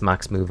that last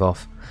max move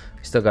off.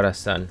 We still got our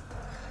Sun.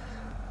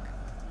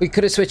 We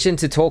could have switched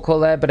into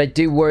Torkoal there, but I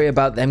do worry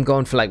about them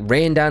going for like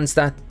Rain Dance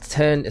that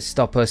turn to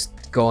stop us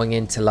going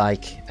into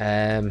like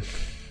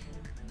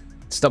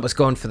stop us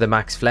going for the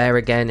Max Flare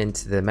again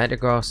into the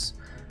Metagross.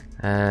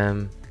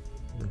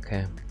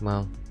 Okay,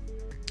 well,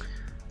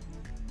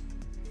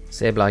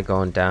 Sableye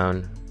going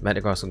down,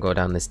 Metagross will go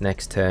down this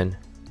next turn.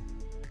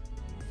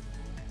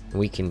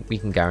 We can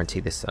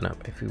guarantee this Sun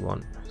Up if we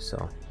want,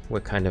 so we're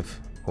kind of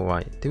all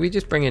right. Do we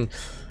just bring in?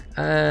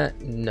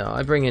 No,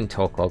 I bring in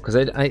Torkoal because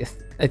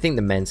I think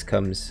the Mence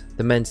comes.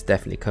 The Mence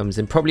definitely comes,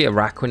 and probably a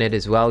Araquanid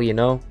as well, you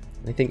know?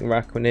 I think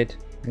Araquanid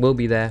will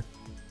be there.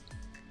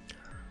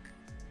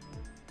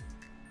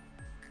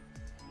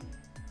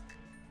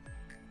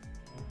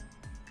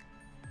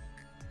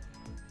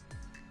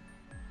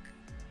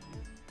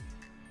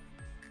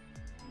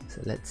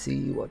 So let's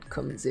see what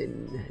comes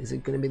in. Is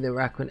it going to be the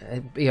Araquanid?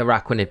 It'd be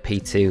Araquanid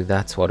P2,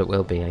 that's what it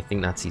will be. I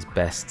think that's his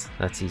best.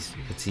 That's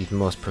his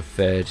most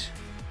preferred.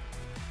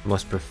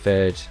 Most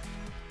preferred.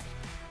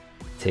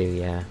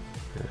 Yeah,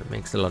 it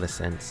makes a lot of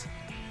sense.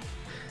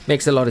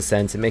 Makes a lot of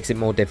sense. It makes it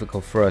more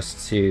difficult for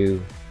us to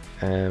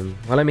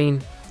well, I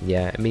mean,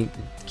 yeah, I mean,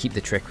 keep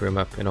the Trick Room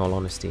up, in all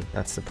honesty.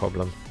 That's the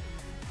problem.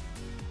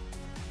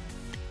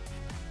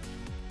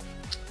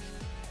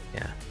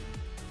 Yeah.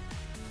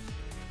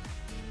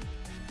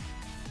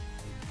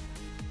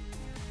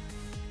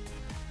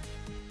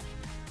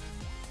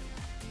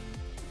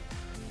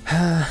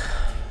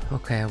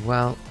 Okay,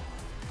 well,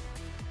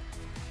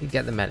 you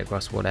get the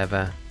Metagross,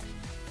 whatever.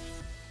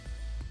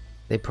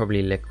 They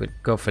probably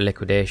go for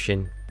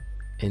liquidation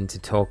into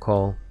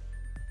Torkoal.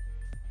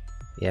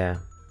 Yeah,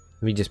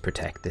 we just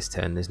protect this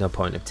turn. There's no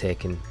point of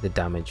taking the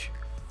damage.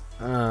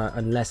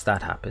 Unless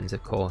that happens,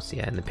 of course.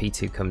 Yeah, and the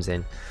P2 comes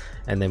in.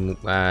 And then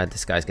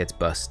Disguise gets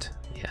bust.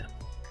 Yeah.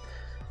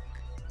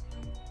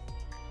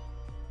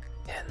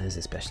 Yeah, and there's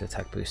a special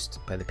attack boost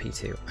by the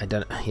P2. I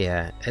don't...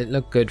 Yeah, it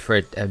looked good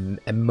for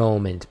a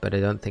moment, but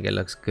I don't think it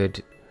looks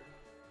good.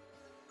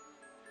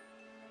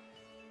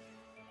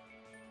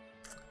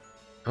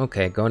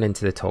 Okay, going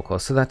into the Torkoal,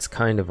 so that's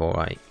kind of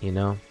alright, you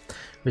know.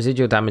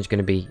 Residual damage going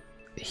to be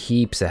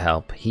heaps of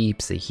help,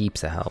 heaps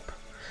of help.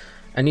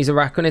 And his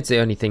Araquanid's the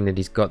only thing that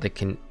he's got that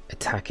can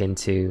attack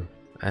into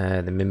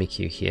the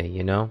Mimikyu here,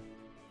 you know.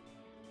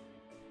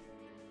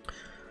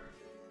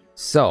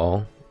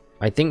 So,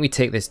 I think we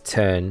take this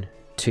turn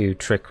to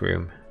Trick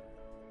Room.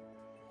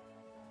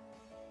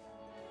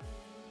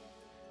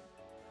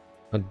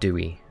 Or do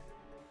we?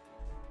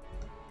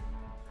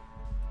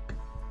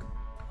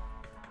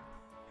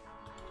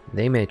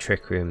 They may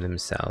Trick Room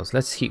themselves.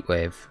 Let's Heat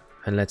Wave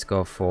and let's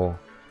go for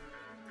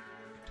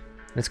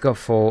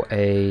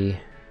a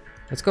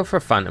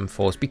Phantom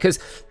Force, because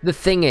the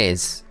thing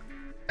is,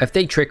 if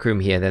they Trick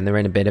Room here, then they're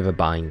in a bit of a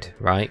bind,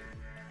 right?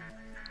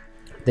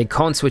 They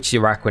can't switch the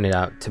Araquanid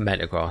out to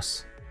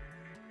Metagross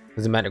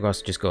because the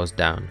Metagross just goes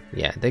down.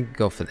 Yeah, they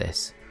go for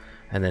this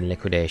and then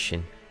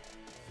Liquidation.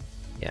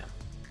 Yeah,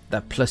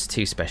 that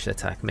 +2 special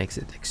attack makes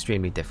it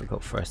extremely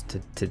difficult for us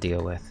to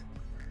deal with.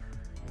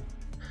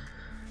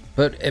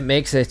 But it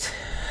makes it...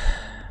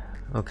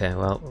 Okay,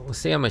 well, we'll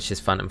see how much this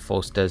Phantom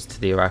Force does to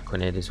the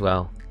Araquanid as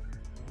well.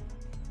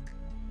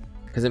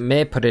 Because it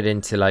may put it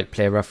into, like,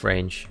 play rough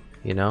range,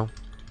 you know?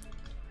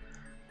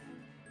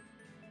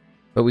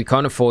 But we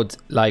can't afford,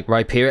 like,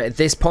 Rhyperior. At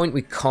this point,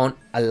 we can't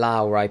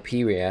allow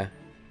Rhyperior.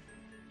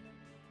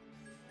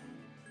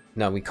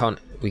 No, we can't.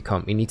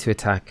 We need to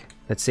attack.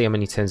 Let's see how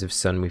many turns of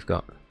Sun we've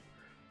got.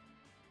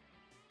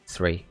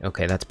 3.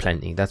 Okay, that's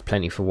plenty. That's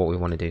plenty for what we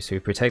want to do. So we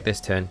protect this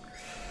turn.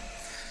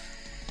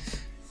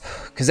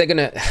 Because they're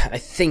gonna, I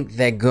think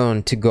they're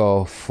going to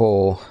go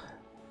for,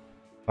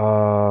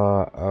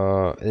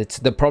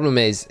 the problem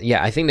is,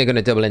 yeah, I think they're going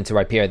to double into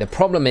Rhyperior. The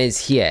problem is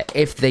here,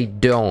 if they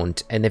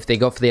don't, and if they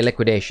go for the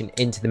Liquidation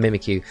into the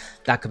Mimikyu,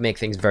 that could make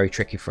things very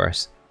tricky for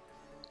us.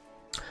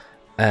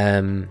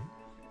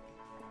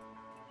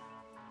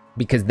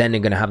 Because then they're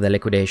going to have the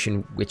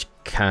Liquidation, which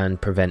can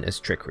prevent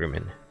us Trick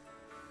Rooming.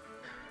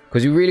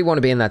 Because we really want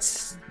to be in that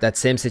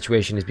same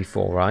situation as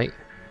before, right?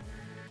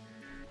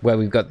 Where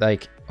we've got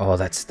like, oh,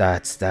 that's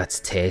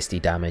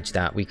tasty damage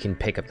that we can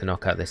pick up the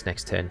knockout this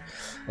next turn.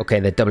 Okay,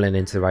 they're doubling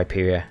into the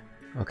Rhyperior.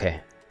 Okay,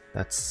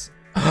 that's...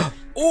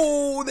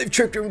 Oh, they've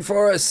Trick Roomed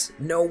for us.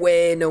 No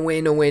way, no way,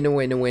 no way, no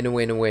way, no way, no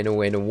way, no way, no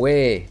way, no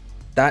way.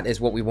 That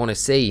is what we want to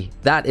see.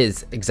 That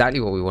is exactly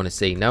what we want to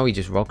see. Now we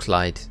just Rock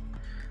Slide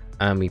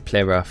and we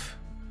play rough.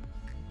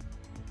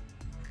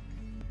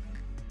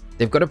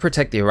 They've got to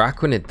protect the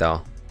Araquanid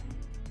though.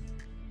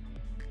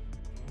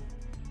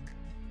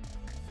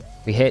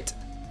 We hit.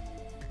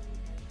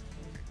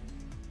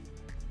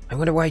 I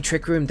wonder why he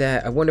Trick Roomed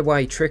there. I wonder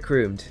why he Trick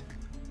Roomed.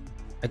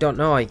 I don't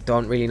know. I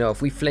don't really know. If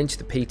we flinch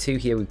the P2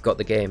 here, we've got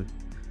the game.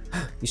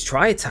 He's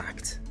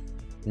Tri-attacked.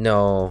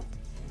 No.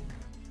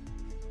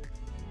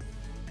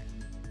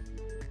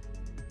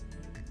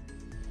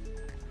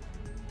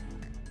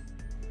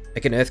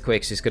 Like an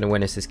Earthquake's just going to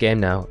win us this game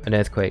now. An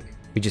Earthquake.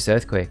 We just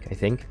Earthquake, I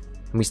think.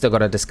 And we still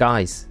got our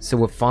Disguise. So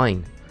we're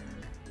fine.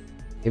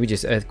 Here we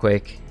just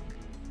Earthquake.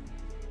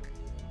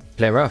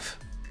 Play rough.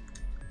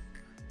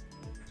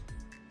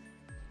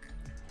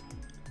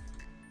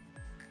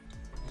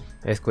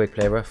 Earthquake,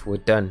 play rough. We're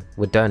done.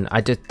 We're done.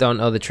 I just don't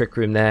know the Trick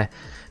Room there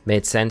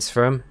made sense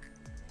for him.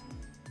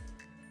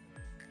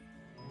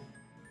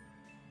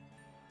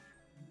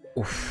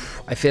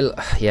 Oof, I feel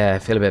a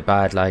bit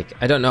bad. Like,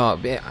 I don't know.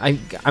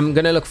 I'm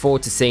gonna look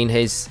forward to seeing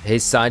his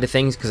side of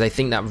things, because I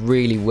think that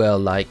really will,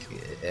 like,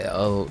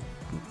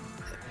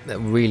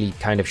 really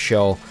kind of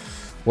show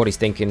what he's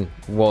thinking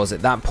was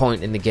at that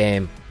point in the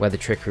game, where the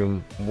Trick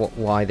Room,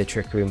 why the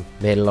Trick Room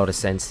made a lot of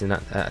sense in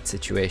that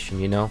situation,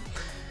 you know.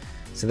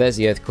 So there's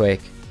the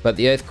Earthquake, but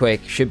the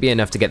Earthquake should be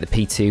enough to get the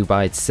P2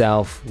 by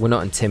itself. We're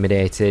not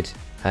intimidated.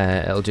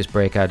 It'll just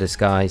break our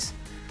disguise.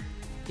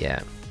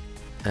 Yeah.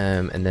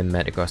 And then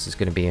Metagross is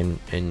going to be in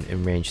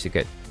range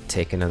to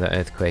take another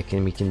Earthquake,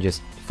 and we can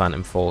just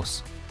Phantom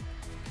Force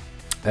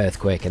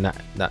Earthquake, and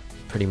that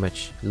pretty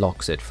much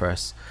locks it for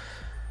us.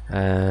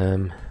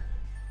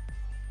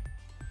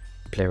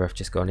 Play rough,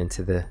 just gone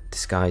into the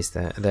disguise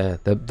there,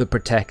 the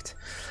protect,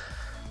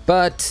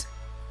 but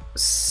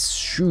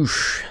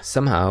shoosh,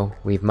 somehow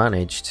we've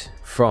managed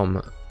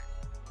from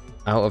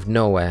out of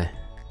nowhere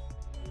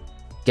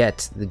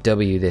get the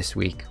W this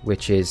week,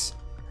 which is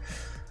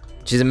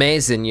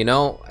amazing, you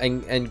know,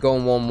 and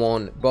going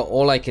 1-1. But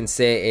all I can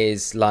say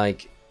is,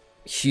 like,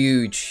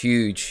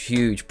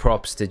 huge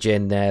props to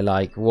Jin there.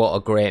 Like, what a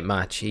great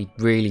match. He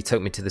really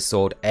took me to the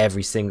sword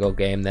every single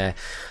game there,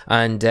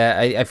 and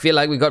I feel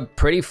like we got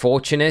pretty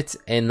fortunate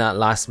in that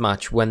last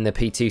match when the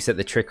P2 set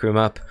the Trick Room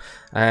up,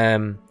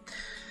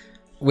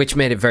 which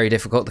made it very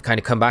difficult to kind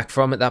of come back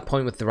from at that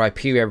point, with the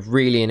RHYPERIOR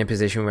really in a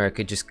position where it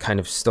could just kind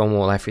of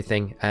stonewall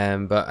everything.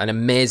 But an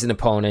amazing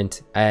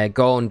opponent.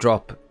 Go and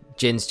drop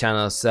Jin's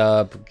channel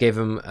sub, give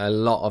him a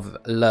lot of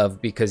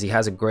love, because he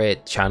has a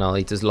great channel.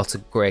 He does lots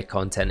of great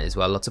content as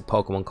well, lots of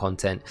Pokemon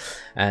content,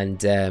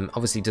 and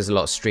obviously does a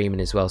lot of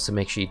streaming as well, so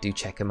make sure you do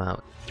check him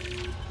out.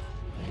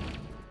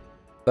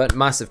 But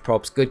massive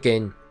props, good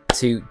game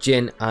to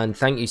Jin, and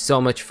thank you so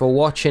much for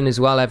watching as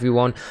well,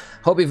 everyone.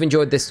 Hope you've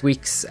enjoyed this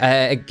week's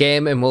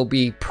game, and we'll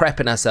be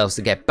prepping ourselves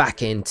to get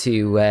back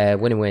into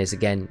winning ways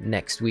again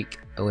next week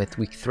with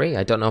week 3.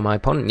 I don't know my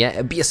opponent yet.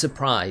 It'll be a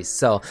surprise.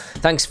 So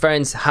thanks,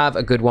 friends. Have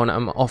a good one.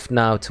 I'm off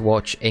now to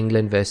watch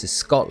England versus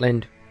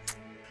Scotland.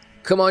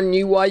 Come on,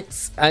 you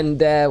whites, and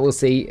we'll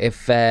see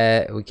if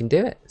we can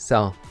do it.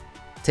 So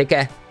take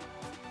care.